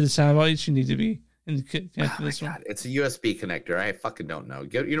hear the sound bites. You need to be. It's a USB connector. I fucking don't know.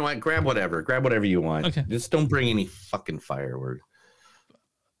 You know what? Grab whatever you want. Okay. Just don't bring any fucking firework.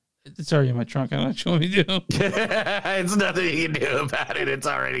 It's already in my trunk. I don't know what you want me to do. It's nothing you can do about it. It's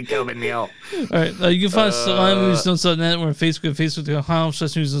already coming, Neil. All right. You can find us on moviesdon'tsuck.net. We're on Facebook,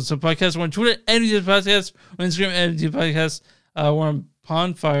 facebook.com/moviesdon'suck podcast. We're on Twitter, @moviesdon'suck podcast. On Instagram, @moviesdon'suck podcast. We're on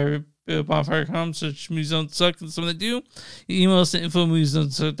bonfire.com, search Movies Don't Suck and some that do. You email us at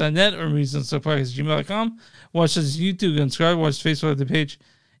info@moviesdon'tsuck.net or moviesdon'tsuckpodcast@gmail.com. Watch us on YouTube, subscribe, watch Facebook the page,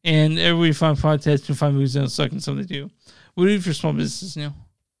 and everywhere you find podcasts, you can find Movies Don't Suck and some that do. What do you do for small business, Neil?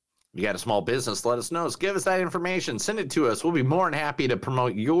 You got a small business, let us know. Give us that information. Send it to us. We'll be more than happy to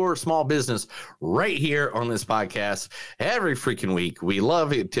promote your small business right here on this podcast every freaking week. We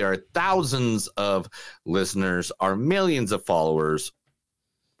love it. To our thousands of listeners, our millions of followers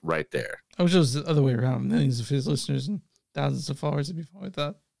right there. I wish it was the other way around. Millions of his listeners and thousands of followers. It'd be fine with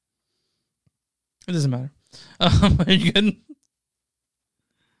that. It doesn't matter. Are you good?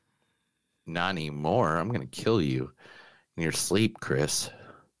 Not anymore. I'm going to kill you in your sleep, Chris.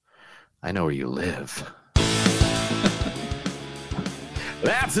 I know where you live.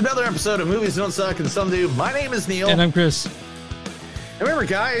 That's another episode of Movies Don't Suck and Some Do. My name is Neil. And I'm Chris. And remember,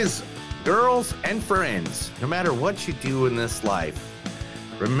 guys, girls, and friends, no matter what you do in this life,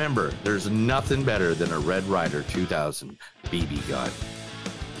 remember, there's nothing better than a Red Ryder 2000 BB gun.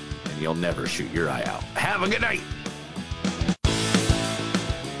 And you'll never shoot your eye out. Have a good night.